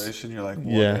know what's- situation. You're like, what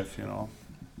Yeah. if, you know?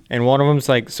 And one of them's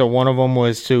like, so one of them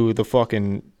was to the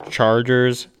fucking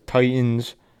Chargers,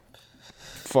 Titans,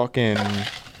 fucking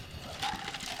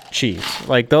Chiefs.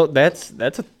 Like, that's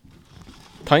a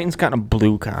Titans kind of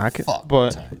blue cock, Fuck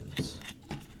but Titans.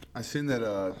 I seen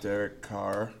that Derek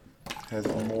Carr has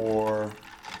more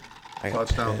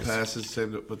touchdown passes,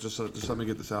 but just let me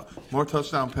get this out. More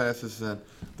touchdown passes than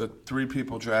the 3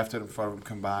 people drafted in front of him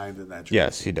combined in that draft.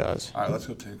 yes, he does. All right, let's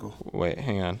go Tinkle. Wait,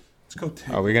 hang on. Let's go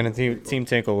Tinkle. Are we gonna team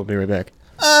Tinkle? We'll be right back.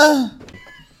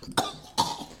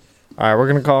 All right, we're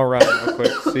gonna call Ryan real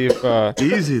quick. See if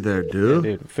Easy there, dude.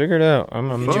 dude, figure it out. I'm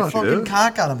Get your Fuck, fucking dude.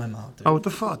 cock out of my mouth, dude. Oh, what the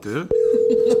fuck, dude?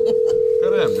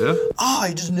 Goddamn, dude. Oh,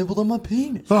 you just nibbled on my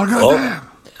penis. Oh, goddamn.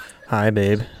 hi,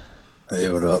 babe. Hey,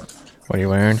 what up? What are you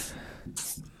wearing?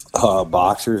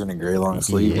 Boxers and a gray long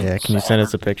sleeve. Yeah, can you send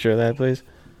us a picture of that, please?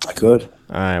 I could.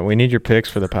 All right, we need your pics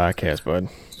for the podcast, bud.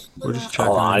 We're just checking.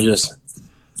 Hold on,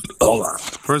 hold on.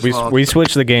 First We of all, we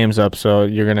switched the games up, so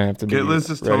you're gonna have to get be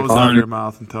Liz's ready toes for- out of your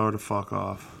mouth and tell her to fuck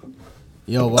off.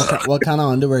 Yo, what kind of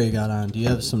underwear you got on? Do you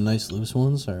have some nice loose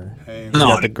ones or? Hey, You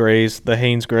got the grays, the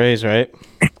Hanes grays, right?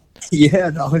 Yeah,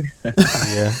 no.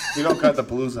 Yeah. you don't got the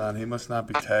blues on. He must not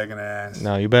be tagging ass.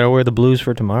 No, you better wear the blues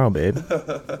for tomorrow, babe.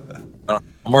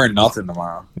 I'm wearing nothing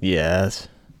tomorrow. Yes.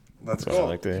 Let's That's what I go.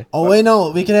 like to. Oh wait,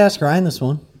 no, we could ask Ryan this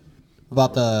one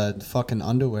about the fucking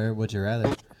underwear. Would you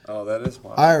rather? Oh, that is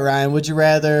wild. All right, Ryan. Would you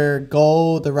rather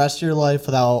go the rest of your life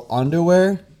without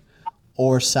underwear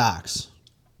or socks?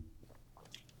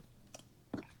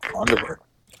 Underwear.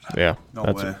 Yeah. No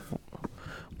that's, way.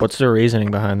 What's the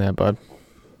reasoning behind that, bud?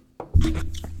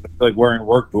 Like wearing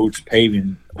work boots,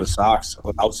 paving with socks.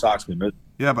 Without socks, we miss.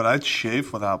 Yeah, but I'd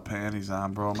shave without panties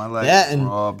on, bro. My legs Yeah, and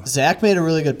rub. Zach made a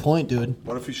really good point, dude.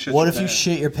 What if you shit What your if you pants?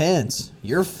 shit your pants?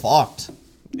 You're fucked.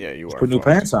 Yeah, you are. Put new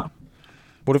pants on.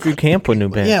 What if you can't put new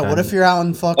pants Yeah, on? what if you're out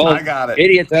in fucking? I got it.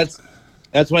 Idiot.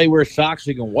 That's why you wear socks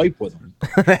so you can wipe with them.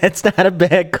 That's not a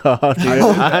bad call, dude.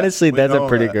 Honestly, We that's a know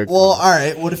pretty that. good Well, call. all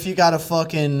right. What if you got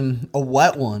a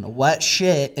wet one, a wet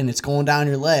shit, and it's going down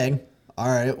your leg? All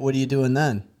right, what are you doing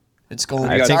then? It's going.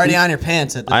 I It's think already you- on your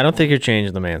pants. At this I don't think you're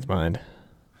changing the man's mind.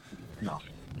 No. All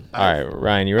right,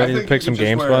 Ryan, you I ready to think pick you some could just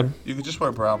games, wear- bud? You could just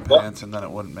wear brown pants and then it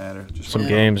wouldn't matter. Just Some wear-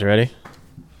 games, ready?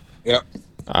 Yep.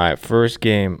 All right, first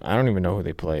game. I don't even know who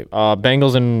they play.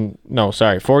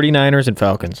 49ers and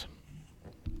Falcons.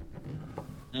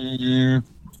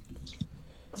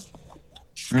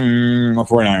 My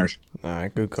 49ers. All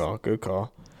right, good call, good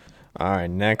call. All right,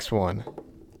 next one.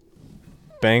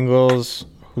 Bengals.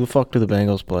 Who the fuck do the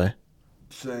Bengals play?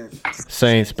 Saints.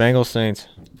 Bengals, Saints.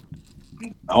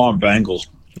 I want Bengals.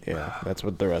 Yeah, that's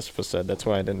what the rest of us said. That's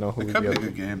why I didn't know who It the could be a other.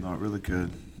 good game though. Really good.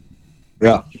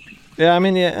 Yeah. Yeah, I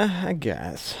mean, yeah, I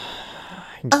guess.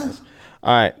 All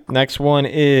right, next one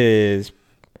is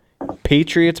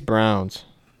Patriots Browns.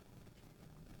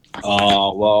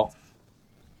 Well,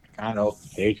 I know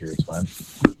Patriots, man.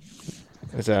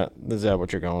 Is that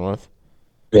what you're going with?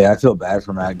 Yeah, I feel bad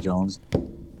for Mac Jones. All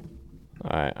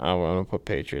right, I'm gonna put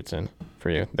Patriots in for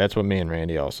you. That's what me and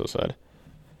Randy also said.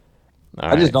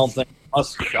 I just don't think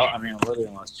literally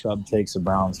unless Chubb takes the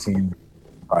Browns team,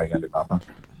 probably gonna do nothing.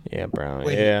 Yeah, Brown.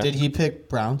 Wait, yeah. did he pick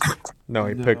Browns? No,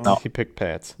 he picked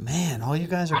Pats. Man, all you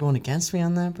guys are going against me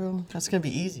on that, bro. That's gonna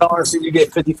be easy. I want to see you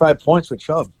get 55 points with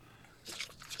Chubb.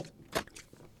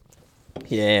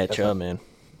 Yeah, Chubb, man.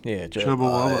 Yeah, Chubb.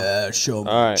 Show me.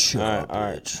 All right, Chubb, all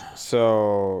right. bitch.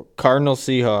 So Cardinals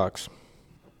Seahawks.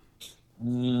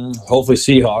 Hopefully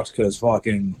Seahawks because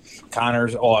fucking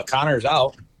Connor's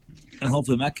out, and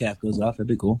hopefully Metcalf goes off. That'd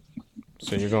be cool.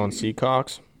 So you're going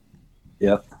Seahawks?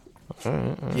 Yep. All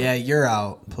right. Yeah, you're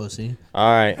out, pussy.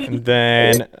 All right, and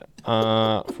then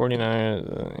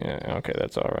 49. Yeah, okay,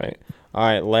 that's all right. All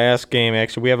right, last game.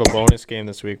 Actually, we have a bonus game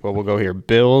this week, but we'll go here.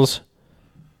 Bills,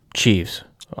 Chiefs.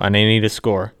 I need a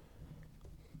score.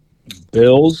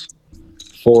 Bills,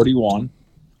 41.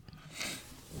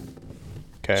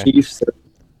 Okay.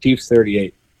 Chiefs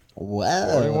 38.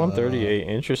 Wow. 41-38.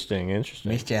 Interesting.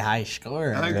 Mr. High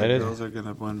Score. I think That the is- Bills are going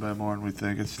to win by more than we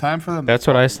think. It's time for them. That's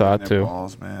to what I fucking thought, win their too.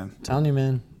 Balls, man. I'm telling you,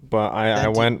 man. But I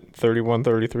That went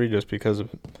 31-33 just because of.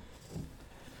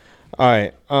 All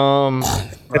right.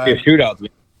 That'd be a shootout.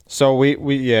 So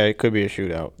we it could be a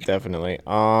shootout, definitely.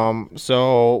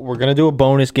 So we're gonna do a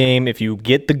bonus game. If you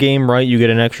get the game right, you get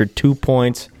an extra 2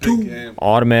 points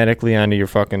automatically onto your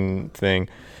fucking thing.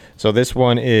 So this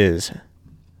one is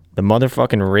the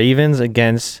motherfucking Ravens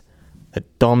against the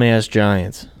dumbass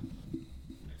Giants.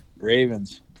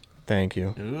 Ravens. Thank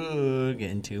you. Ooh,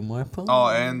 getting 2 more points. Oh,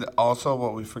 and also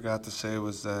what we forgot to say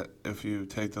was that if you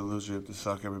take the loser, you have to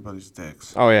suck everybody's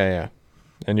dicks. Oh yeah.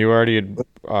 And you already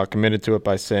had committed to it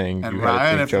by saying And you Ryan,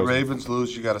 had to if the chosen. Ravens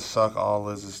lose, you got to suck all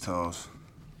Liz's toes.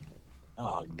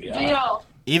 Oh, God.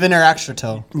 Even her extra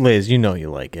toe. Liz, you know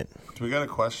you like it. Do we got a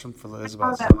question for Liz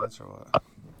about science or what?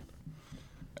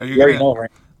 Are you You already gonna, know,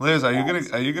 right? Liz, are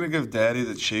you gonna give Daddy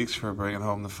the cheeks for bringing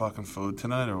home the fucking food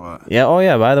tonight or what? Yeah. Oh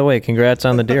yeah. By the way, congrats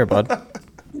on the deer, bud.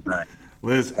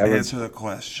 Liz, answer the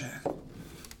question.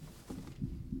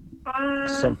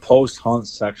 Some post-hunt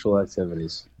sexual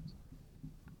activities.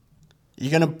 You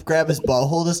gonna grab his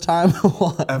butthole this time or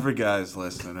what? Every guy's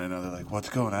listening right now. They're like, "What's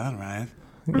going on, Ryan?"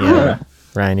 Yeah.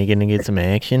 Ryan, you gonna get some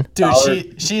action?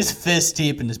 Dude, she's fist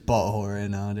deep in his butthole right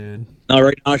now, dude. No,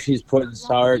 right now she's putting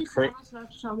sour cream.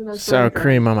 Sour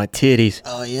cream on my titties.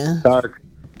 Oh yeah. Sour cream.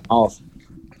 Oh,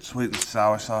 Sweet and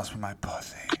sour sauce for my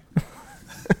pussy.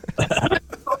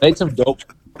 make some dope.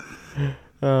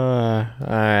 All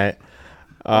right.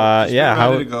 Just Yeah. get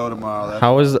ready to go tomorrow.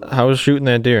 That's How was shooting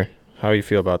that deer? How you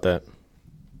feel about that?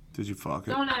 Did you fuck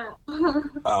it?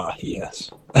 Yes.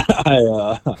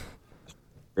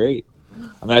 Great.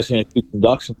 I'm actually gonna keep some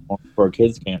ducks for a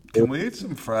kids camp. Can we eat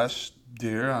some fresh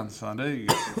deer on Sunday? You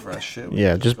get some fresh shit. We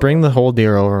Yeah, can just go- bring the whole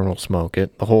deer over and we'll smoke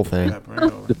it. The whole thing. Yeah, bring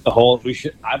it over. The whole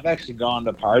I've actually gone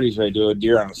to parties where they do a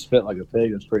deer on a spit like a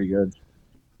pig. It's pretty good.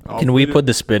 Can we put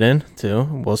the spit in too?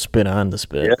 We'll spit on the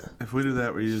spit. Yeah. If we do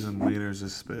that, we're using wieners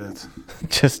as spits.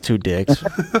 Just 2 dicks.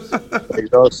 There you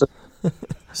go.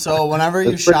 So whenever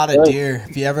you That's pretty shot a good. deer,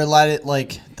 if you ever let it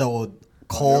like the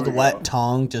cold, There we wet go.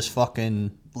 tongue just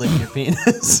fucking lick your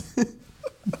penis.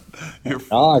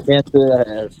 No, I can't do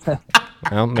that.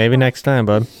 Well, maybe next time,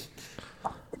 bud.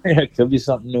 It could be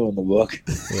something new in the book.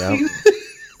 Yeah.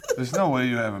 There's no way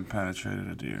you haven't penetrated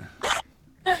a deer.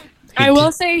 I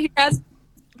will say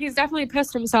he's definitely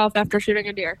pissed himself after shooting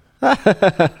a deer.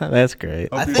 That's great.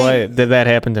 I think- Boy, did that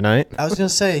happen tonight? I was gonna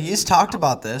say he's talked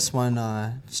about this when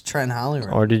Trent and Holly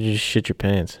were. Or did you shit your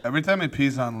pants? Every time he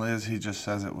pees on Liz, he just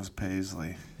says it was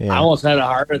Paisley. I Yeah. almost had a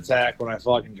heart attack when I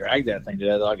fucking dragged that thing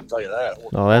today, though, I can tell you that.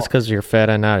 Oh, that's because you're fat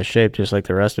and out of shape, just like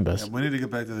the rest of us. And we need to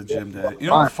get back to the gym, Daddy. You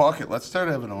know what? Fuck it. Let's start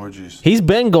having orgies. He's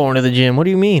been going to the gym. What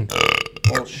do you mean?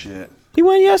 Bullshit. He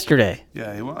went yesterday.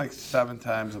 Yeah, he went like 7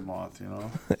 times a month, you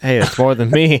know? Hey, that's more than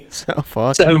me. So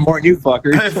fuck. 7 more than you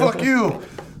fuckers. Hey, fuck you!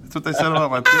 That's what they said about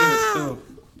my penis, too.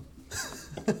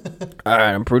 All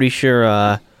right, I'm pretty sure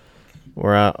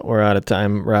we're out of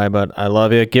time, Rye. But I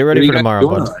love you. Get What are ready you for guys tomorrow,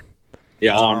 doing? bud.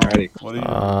 Yeah, I'm ready. What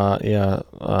are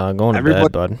you Going to Everybody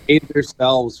bed, bud. save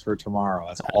themselves for tomorrow.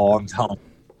 That's all I'm telling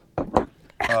you.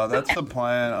 That's the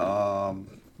plan.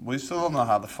 We still don't know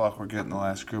how the fuck we're getting the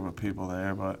last group of people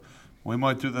there, but we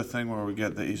might do the thing where we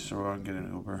get the Easter Road and get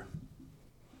an Uber.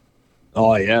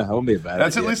 Oh, yeah. That wouldn't be a bad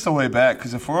That's idea. at least the way back,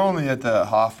 because if we're only at the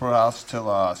Hofbräu house till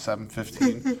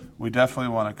 7:15, we definitely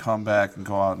want to come back and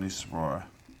go out in East Aurora.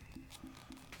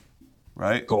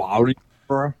 right? Go out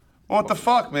for. Well, what the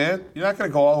fuck, man? You're not gonna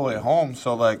go all the way home.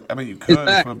 So, like, I mean, you could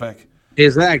if we're back. Hey,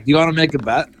 Zach, do you want to make a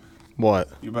bet What?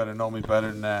 You better know me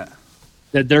better than that.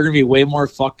 that they're gonna be way more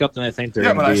fucked up than I think they're Yeah,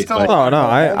 gonna but I be? still- Oh no,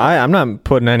 I'm not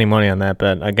putting any money on that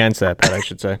bet. Against that bet, I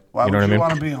should say. Why You know would what you I mean?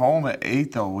 want to be home at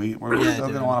 8 though? We're still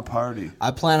dude. gonna want to party.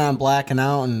 I plan on blacking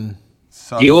out and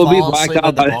So, You will be Fall blacked asleep out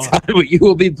at the by bar. the time. You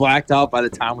will be blacked out by the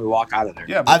time we walk out of there.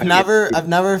 yeah, but I've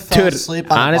never fell Dude, asleep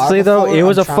on a honestly bar though, before. it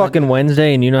was I'm a trying to fucking do-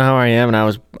 Wednesday, and you know how I am, and I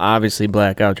was obviously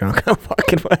blackout drunk on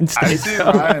fucking Wednesday. I seen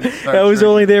Ryan start I was drinking.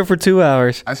 only there for 2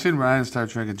 hours. I seen Ryan start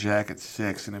drinking Jack at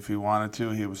 6, and if he wanted to,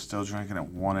 he was still drinking at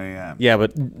 1 a.m. Yeah,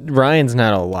 but Ryan's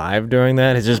not alive during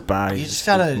that. His just body's You just just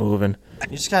gotta- moving.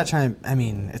 You just gotta try and. I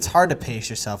mean, it's hard to pace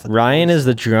yourself. With Ryan is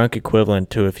the drunk equivalent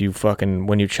to if you fucking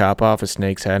when you chop off a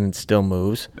snake's head and it still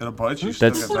moves. It'll bite you. Still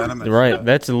That's get venomous. right.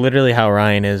 That's literally how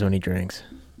Ryan is when he drinks.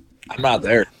 I'm not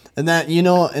there. And then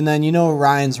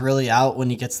Ryan's really out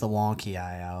when he gets the wonky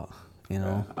eye out. You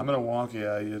know, I'm gonna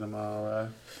wonky eye you tomorrow, right?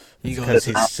 he Because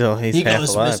he's he half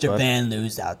goes, alive. Mr. bud. Van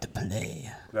Loo's out to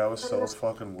play. That was so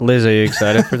fucking weird. Liz, are you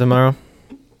excited for tomorrow?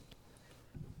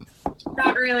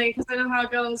 Not really, because I know how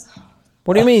it goes.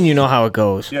 What do you mean you know how it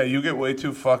goes? Yeah, you get way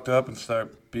too fucked up and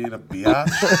start being a biatch.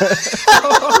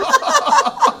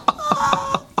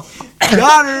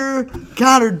 Got her,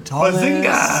 dumbass.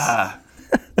 Bazinga!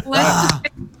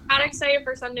 Not excited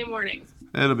for Sunday mornings.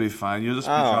 It'll be fine. You'll just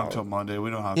be drunk till Monday. We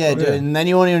know how. Yeah, dude, and then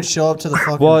you won't even show up to the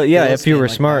fucking. Well, yeah, Bills if you game were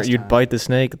like smart, last you'd time. bite the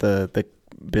snake the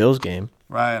Bills game.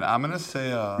 Ryan, I'm gonna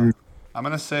say a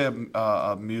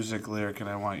music lyric, and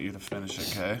I want you to finish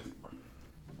it. Okay?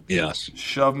 Yes.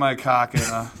 Shove my cock in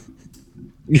a.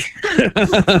 I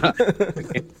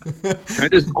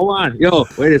just hold on. Yo,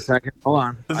 wait a second. Hold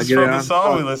on. This I'll is get from it the on.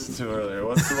 song we listened to earlier.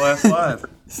 What's the last line?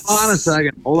 Hold on a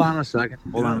second. Hold on a second.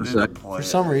 Hold on a You don't need to second. play For it.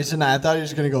 some reason, I thought he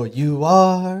was gonna go. You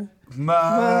are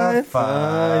My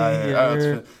fire. Oh,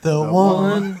 it's- the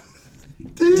one.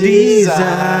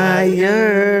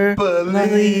 Desire.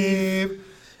 Believe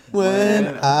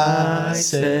When I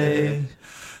say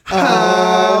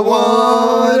I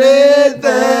want it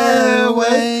that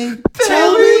way,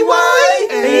 tell me why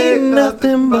ain't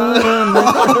nothing but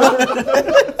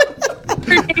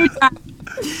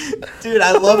Dude,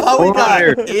 I love how we Hold on got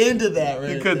here. into that right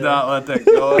You could there. not let that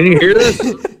go. Can you hear this?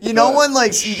 You know when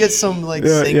like you get some like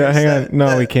Yeah, singers hang that- on. No,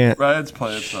 that- we can't. Ryan's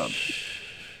playing some.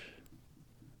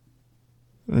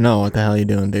 No, what the hell are you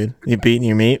doing, dude? You beating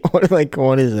your meat? What is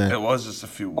that? It was just a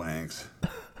few wanks.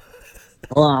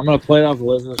 Hold on. I'm going to play it off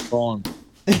Liz's phone.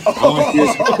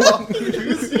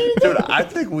 Dude, I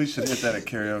think we should hit that at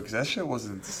karaoke. That shit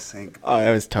wasn't in sync. Oh,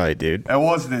 that was tight, dude. It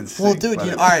wasn't in sync. Well, dude, but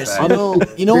you, it all right. was So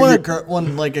bad. you know when a girl,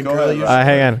 when like a Go girl ahead, usually.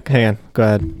 Ryan. Hang on. Go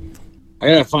ahead. I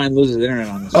got to find Liz's internet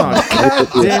on this.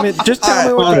 Damn it! Just tell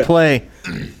me what to play.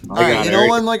 All right, got you it, know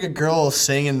Eric. when like a girl will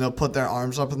sing and they'll put their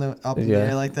arms up in the Yeah.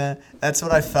 air like that? That's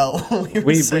what I felt when we were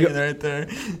We- singing right there.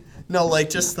 No, like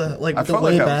just the I the felt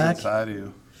way like I was back. inside of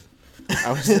you.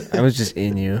 I was just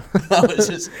in you. I was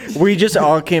just We just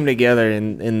all came together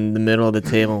in the middle of the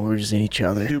table. And we were just in each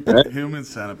other. Human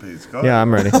centipedes. Go Yeah, ahead.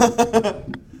 I'm ready.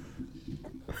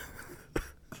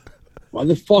 Why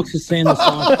the fuck's it saying the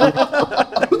song?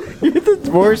 You're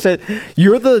the worst at.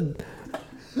 You're the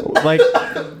like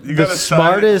You the gotta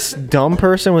smartest dumb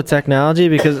person with technology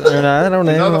because I don't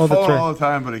He's on know the the phone all trick. the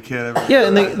time, but he can't ever. Yeah,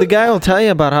 and the guy will tell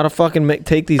you about how to fucking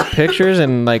take these pictures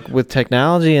and like with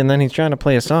technology, and then he's trying to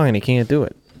play a song and he can't do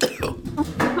it. Like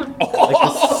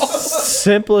the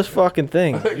simplest fucking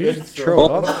thing. You just throw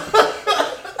it up.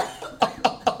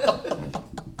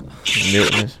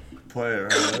 Mutinous. Play it,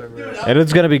 right? Whatever. And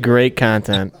it's gonna be great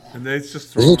content. And they just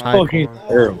This throw is fucking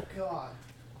terrible.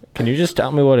 Can you just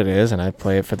tell me what it is and I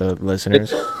play it for the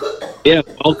listeners? Yeah,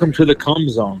 welcome to the cum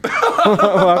zone.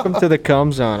 Welcome to the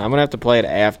cum zone. I'm gonna have to play it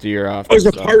after you're off. There's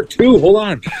a the part 2. Hold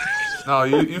on. No,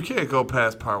 you can't go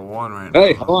past part 1 right now.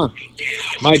 Hey, hold on.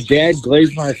 My dad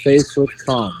glazed my face with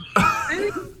cum.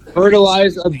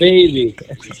 Fertilized a baby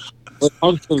with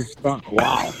hunks of skunk.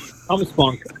 Wow. Cum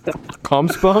spunk. cum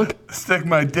spunk? Stick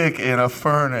my dick in a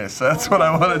furnace. That's what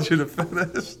I wanted you to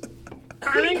finish.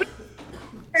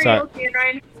 Karaoke,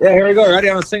 Ryan. Yeah, here we go. Ready?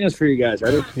 I'm going to sing this for you guys.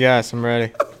 Ready? Yes, I'm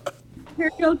ready.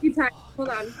 Karaoke time. Hold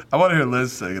on. I want to hear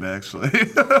Liz sing it, actually.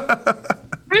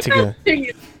 I'm Take not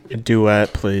singing. A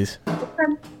duet, please.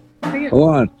 Sing it. Hold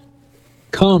on.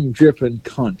 Cum dripping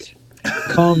cunt.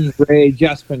 Cum Ray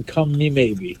Jaspin. Cum me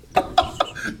maybe.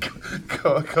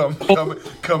 come,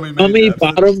 Cummy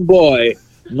bottom boy.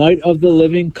 Night of the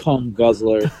living cum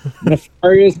guzzler.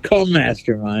 Nefarious cum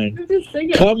mastermind. I'm just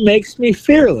singing. Cum makes me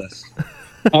fearless.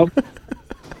 Cum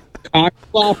cock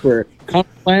flopper. Cum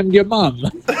slammed your mum.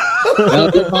 Now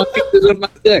get my fingers on my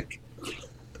dick.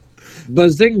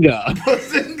 Bazinga.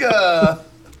 Bazinga.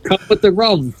 Come with the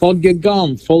rum. Fug your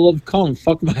gum. Full of cum.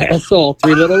 Fuck my asshole.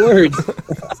 3 little words.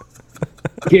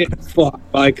 Get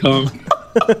fucked by cum.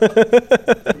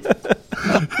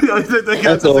 You think they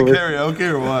got this at karaoke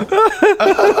or what?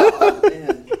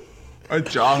 My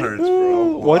jaw hurts,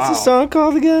 bro. What's the song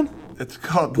called again? It's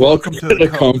called Welcome to the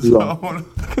Cum Zone.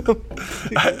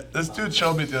 This dude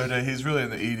showed me the other day. He's really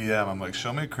into EDM. I'm like,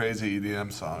 show me a crazy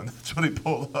EDM song. That's what he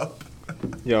pulled up.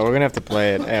 Yo, we're gonna have to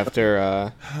play it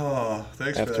after.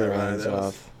 Thanks after for that, Ryan's Ryan.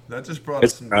 off. That just brought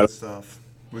us some good stuff.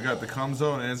 We got the Cum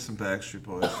Zone and some Backstreet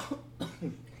Boys.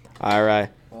 All right.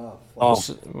 We'll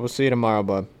see you tomorrow,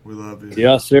 bud. We love you.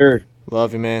 Yes, sir.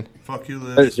 Love you, man. Fuck you,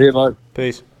 Liz. Hey, see you, bud.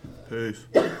 Peace. Peace.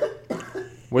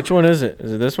 Which one is it?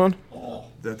 Is it this one?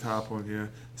 That top one, yeah.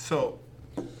 So,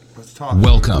 let's talk.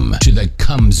 Welcome to the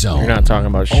Cum Zone. You're not talking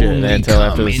about shit Only until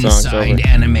after the song's over. inside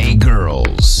anime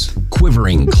girls.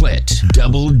 Quivering clit.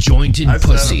 Double-jointed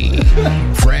pussy.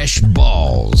 Fresh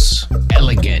balls.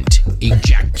 Elegant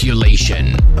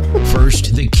ejaculation.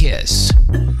 First the kiss.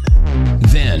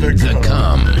 Then the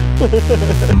cum.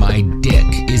 My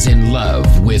dick is in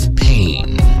love with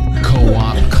pain.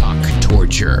 Co-op cock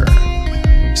torture.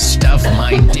 Stuff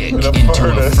my dick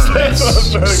into a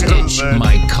furnace. Stitch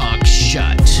my cock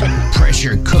shut.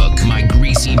 Pressure cook my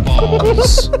greasy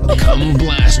balls. Come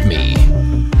blast me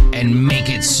and make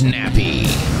it snappy.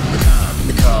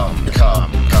 Come, come,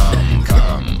 come, come,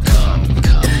 come, come,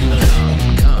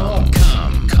 come, come,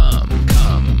 come, come,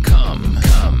 come, come, come,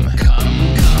 come,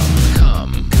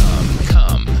 come,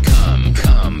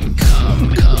 come, come,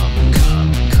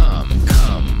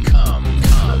 come,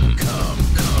 come, come.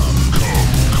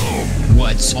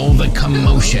 What's all the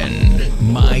commotion?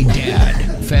 My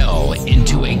dad fell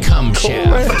into a cum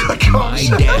shaft. My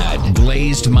dad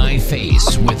glazed my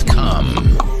face with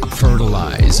cum.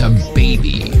 Fertilize a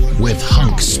baby with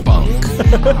hunk spunk.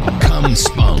 Cum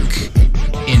spunk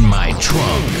in my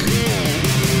trunk.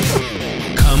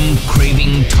 Cum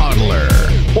craving toddler.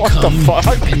 What cum the fuck?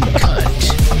 dripping cunt.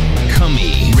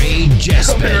 Cummy Ray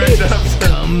Jespin.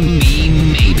 Cummy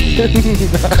maybe.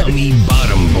 Cummy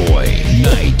bottom boy.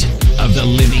 Night of the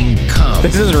living cum.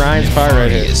 This is Ryan's part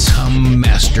right here. Cum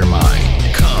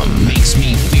mastermind. Cum makes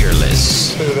me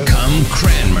fearless. Cum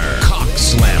Cranmer. Cock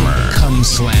slammer. Cum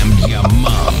slammed your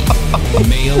mom.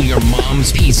 Mail your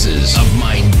mom's pieces of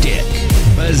my dick.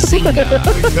 Bazinga.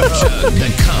 Chug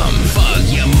the cum. Fuck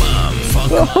your mom.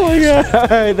 Fuck Oh my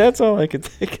god, that's all I could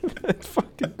think of. That's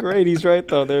fucking great. He's right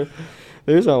though.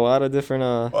 There's a lot of different.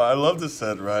 Well, I love to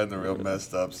send Ryan the real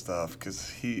messed up stuff because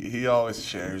he always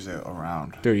shares it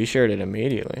around. Dude, you shared it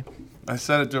immediately. I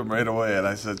sent it to him right away and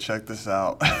I said, check this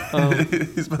out.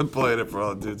 He's been playing it for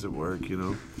all the dudes at work, you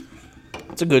know.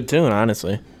 It's a good tune,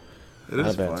 honestly. It Not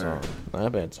is a bad fire. song. Not a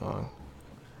bad song.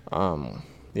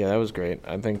 Yeah, that was great.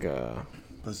 I think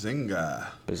Bazinga.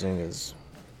 Bazinga's.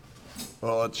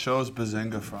 Well, it shows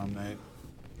Bazinga from, Nate.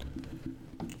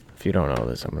 If you don't know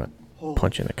this, I'm gonna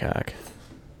punch you in the cock.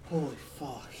 Holy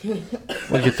fuck.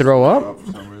 Would you throw up?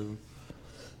 For some reason.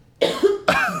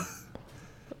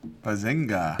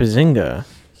 Bazinga. Bazinga.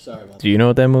 Sorry about Do you know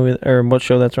what that movie or what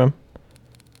show that's from?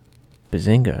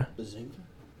 Bazinga. Bazinga?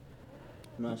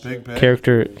 I'm not sure. Big Bang.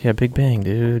 Character, yeah, Big Bang,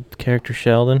 dude. Character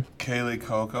Sheldon. Kaylee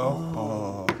Coco.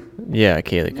 Oh. Yeah,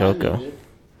 Kaylee Coco.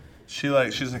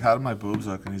 She's like, how do my boobs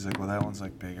look? And he's like, well, that one's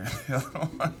like bigger than the other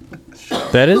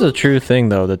one. That is a true thing,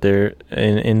 though, that there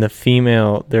in the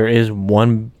female there is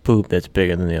one boob that's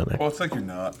bigger than the other. Well, it's like you're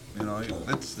not. You know,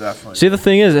 it's definitely. See, the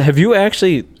thing is, have you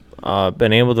actually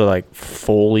been able to like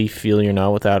fully feel your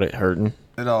nut without it hurting?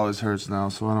 It always hurts now,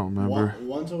 so I don't remember.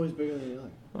 One's always bigger than the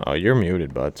other. Oh, you're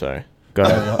muted, bud. Sorry. Go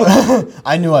ahead.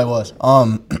 I knew I was.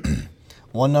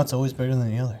 One nut's always bigger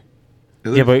than the other.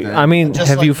 Yeah, but I mean, Just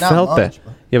have like you not felt much, that?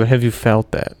 but- Yeah, but have you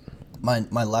felt that? My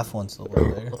left one's a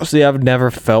little bigger. See, I've never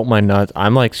felt my nuts.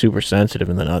 I'm like super sensitive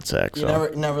in the nutsack. You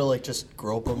So. never like just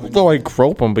grope them. No, I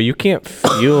grope them, but you can't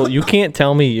feel. You can't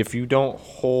tell me if you don't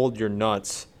hold your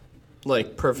nuts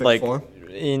like perfect like form.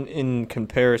 in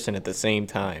comparison at the same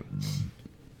time.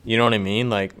 You know what I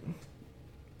mean? Like,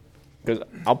 because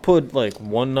I'll put like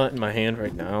one nut in my hand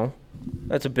right now.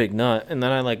 That's a big nut, and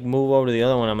then I like move over to the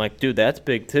other one. I'm like, dude, that's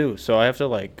big too. So I have to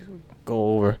like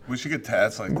go over. We should get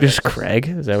tats like that. Just Craig?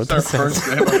 Is that what It's our that first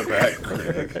says? name on the back,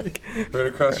 Craig. Right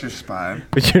across your spine.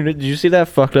 But did you see that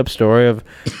fucked up story of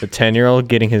the 10-year-old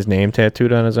getting his name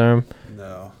tattooed on his arm?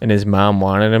 No. And his mom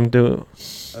wanted him to.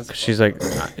 That's She's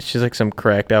like some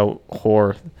cracked out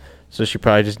whore, so she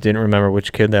probably just didn't remember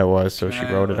which kid that was. So she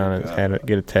wrote it on it, had it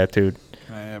get it tattooed.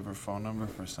 Can I have her phone number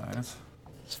for science?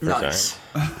 For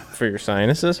for your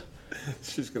sinuses?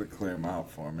 She's gonna clear them out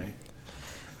for me.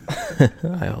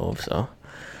 I hope so.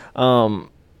 I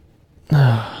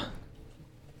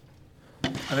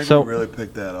think So- we really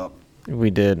picked that up. We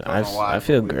did. I don't know why, I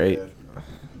feel but we great. did.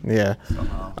 Yeah.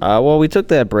 Somehow. Well, we took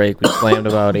that break. We slammed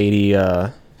about 80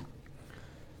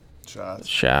 Shots.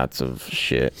 shots of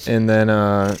shit, and then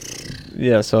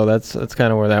yeah. So that's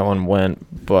kind of where that one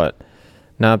went, but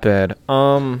not bad.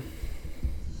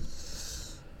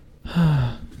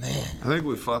 I think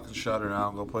we fucking shut her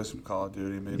down. Go play some Call of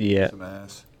Duty. Maybe Yeah. some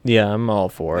ass. Yeah, I'm all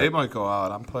for They it. might go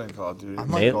out. I'm playing Call of Duty. I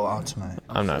might Nate? go out tonight.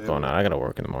 I'm not going out. I gotta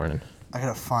work in the morning. I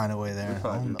gotta find a way there.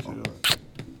 Probably Oh, do no. too.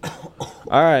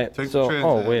 All right. Take the So, trains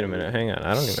oh out. wait a minute. Hang on.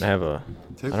 I don't even have a.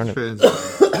 Take I don't the even-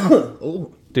 trains.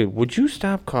 Dude, would you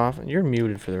stop coughing? You're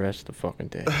muted for the rest of the fucking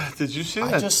day. Did you see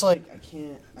I that? just like I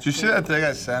can't. Did you see that thing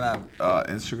I sent on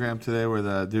Instagram today where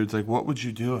the dude's like, what would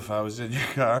you do if I was in your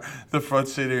car, the front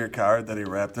seat of your car, and then he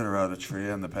wrapped it around a tree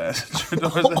on the passenger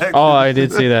door? Oh, I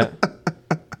did see that.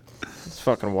 It's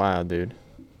fucking wild, dude.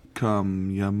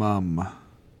 Come, ya mum.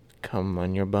 Come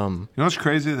on your bum. You know what's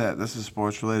crazy? That this is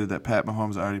sports related. That Pat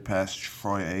Mahomes already passed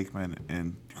Troy Aikman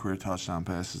in career touchdown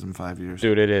passes in 5 years.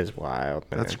 Dude, it is wild,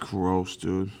 man. That's gross,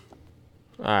 dude.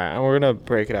 All right, and we're going to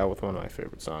break it out with one of my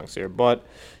favorite songs here. But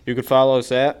you could follow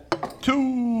us at...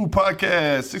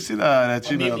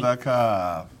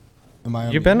 2podcast69@gmail.com. Am I?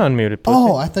 You've been unmuted, pussy.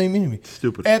 Oh, I thought you muted me.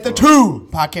 Stupid. At the fuck. 2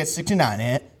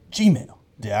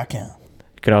 podcast69@gmail.com.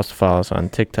 You could also follow us on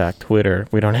TikTok, Twitter.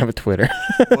 We don't have a Twitter.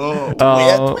 Whoa.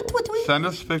 Send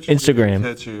us pictures Instagram. of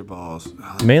your tits or your balls.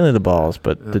 Mainly the balls,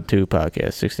 but the 2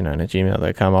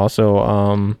 podcast69@gmail.com. Also,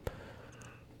 Oh,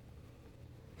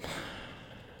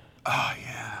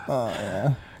 yeah. Oh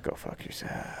yeah. go fuck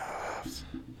yourselves.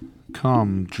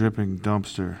 Come, dripping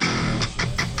dumpster.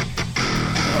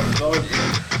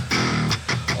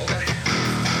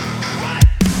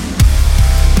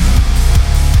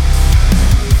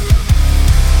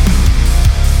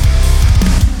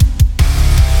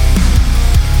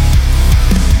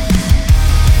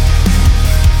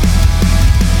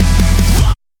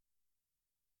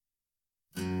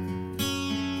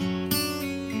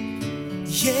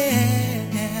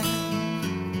 Yeah.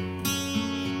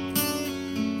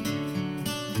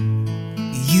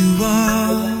 You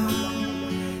are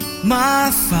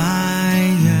my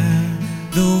fire,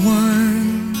 the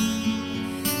one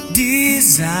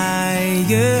desire.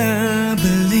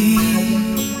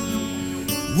 Believe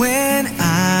when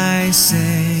I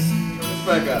say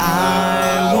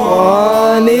I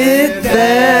want it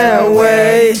that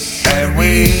way, and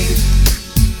we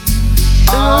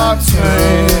are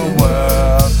two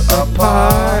worlds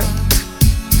apart.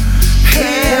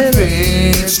 Hand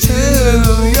beats to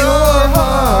your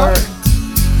heart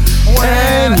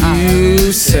when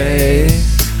you say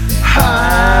I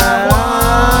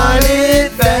want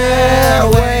it that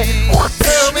way.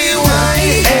 Tell me why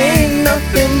it ain't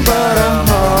nothing but a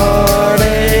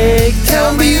heartache.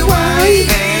 Tell me why it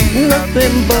ain't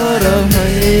nothing but a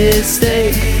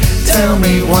mistake. Tell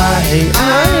me why I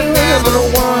never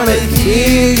wanna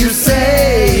hear you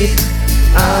say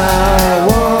I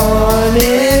want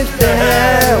it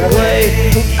that way.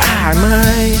 I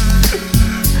might.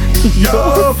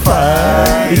 You're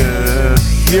fire.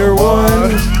 You're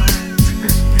one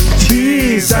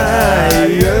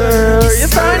desire.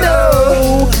 If I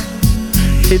know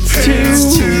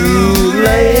it's too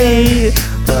late,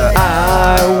 but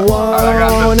I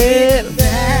want it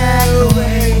that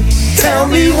way. Tell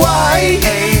me why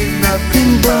ain't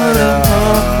nothing but a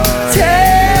heart.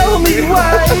 Tell me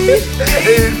why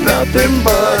ain't nothing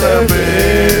but a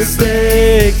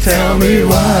mistake. Tell me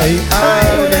why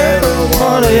I never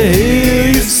wanna hear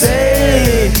you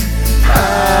say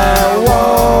I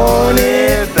want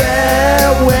it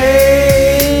that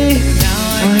way.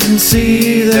 I can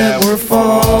see that we're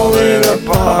falling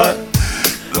apart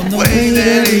the way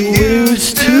that it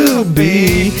used to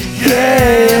be.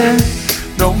 Yeah.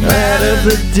 No matter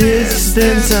the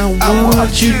distance, I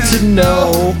want you to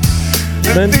know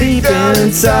that deep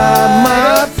inside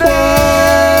my bones,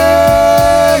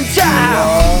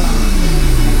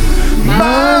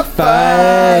 my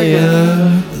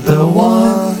fire, the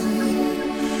one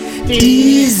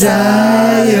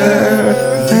desire.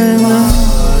 And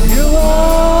you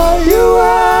are, you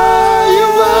are, you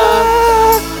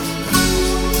are.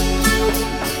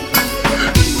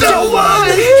 Don't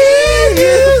wanna hear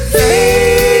you say.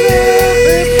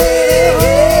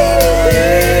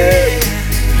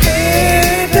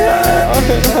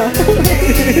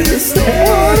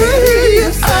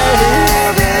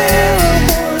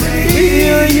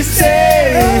 You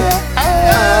say I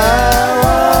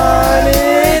want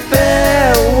it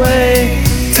that way.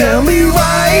 Tell me why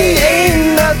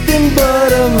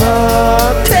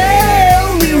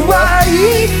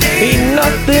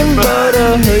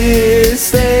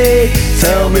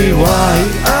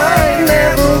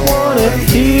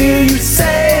hear you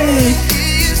say,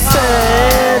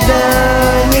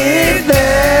 done it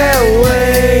that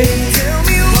way.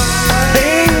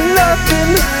 Ain't nothing,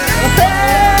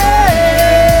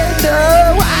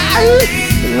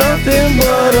 nothing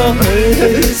but a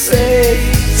hate to say.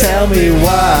 Tell me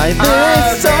why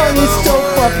this song is so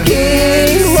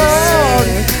fucking long.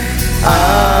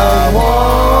 I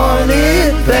want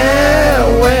it that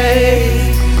way,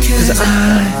 'cause I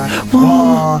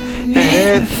want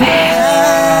it that way.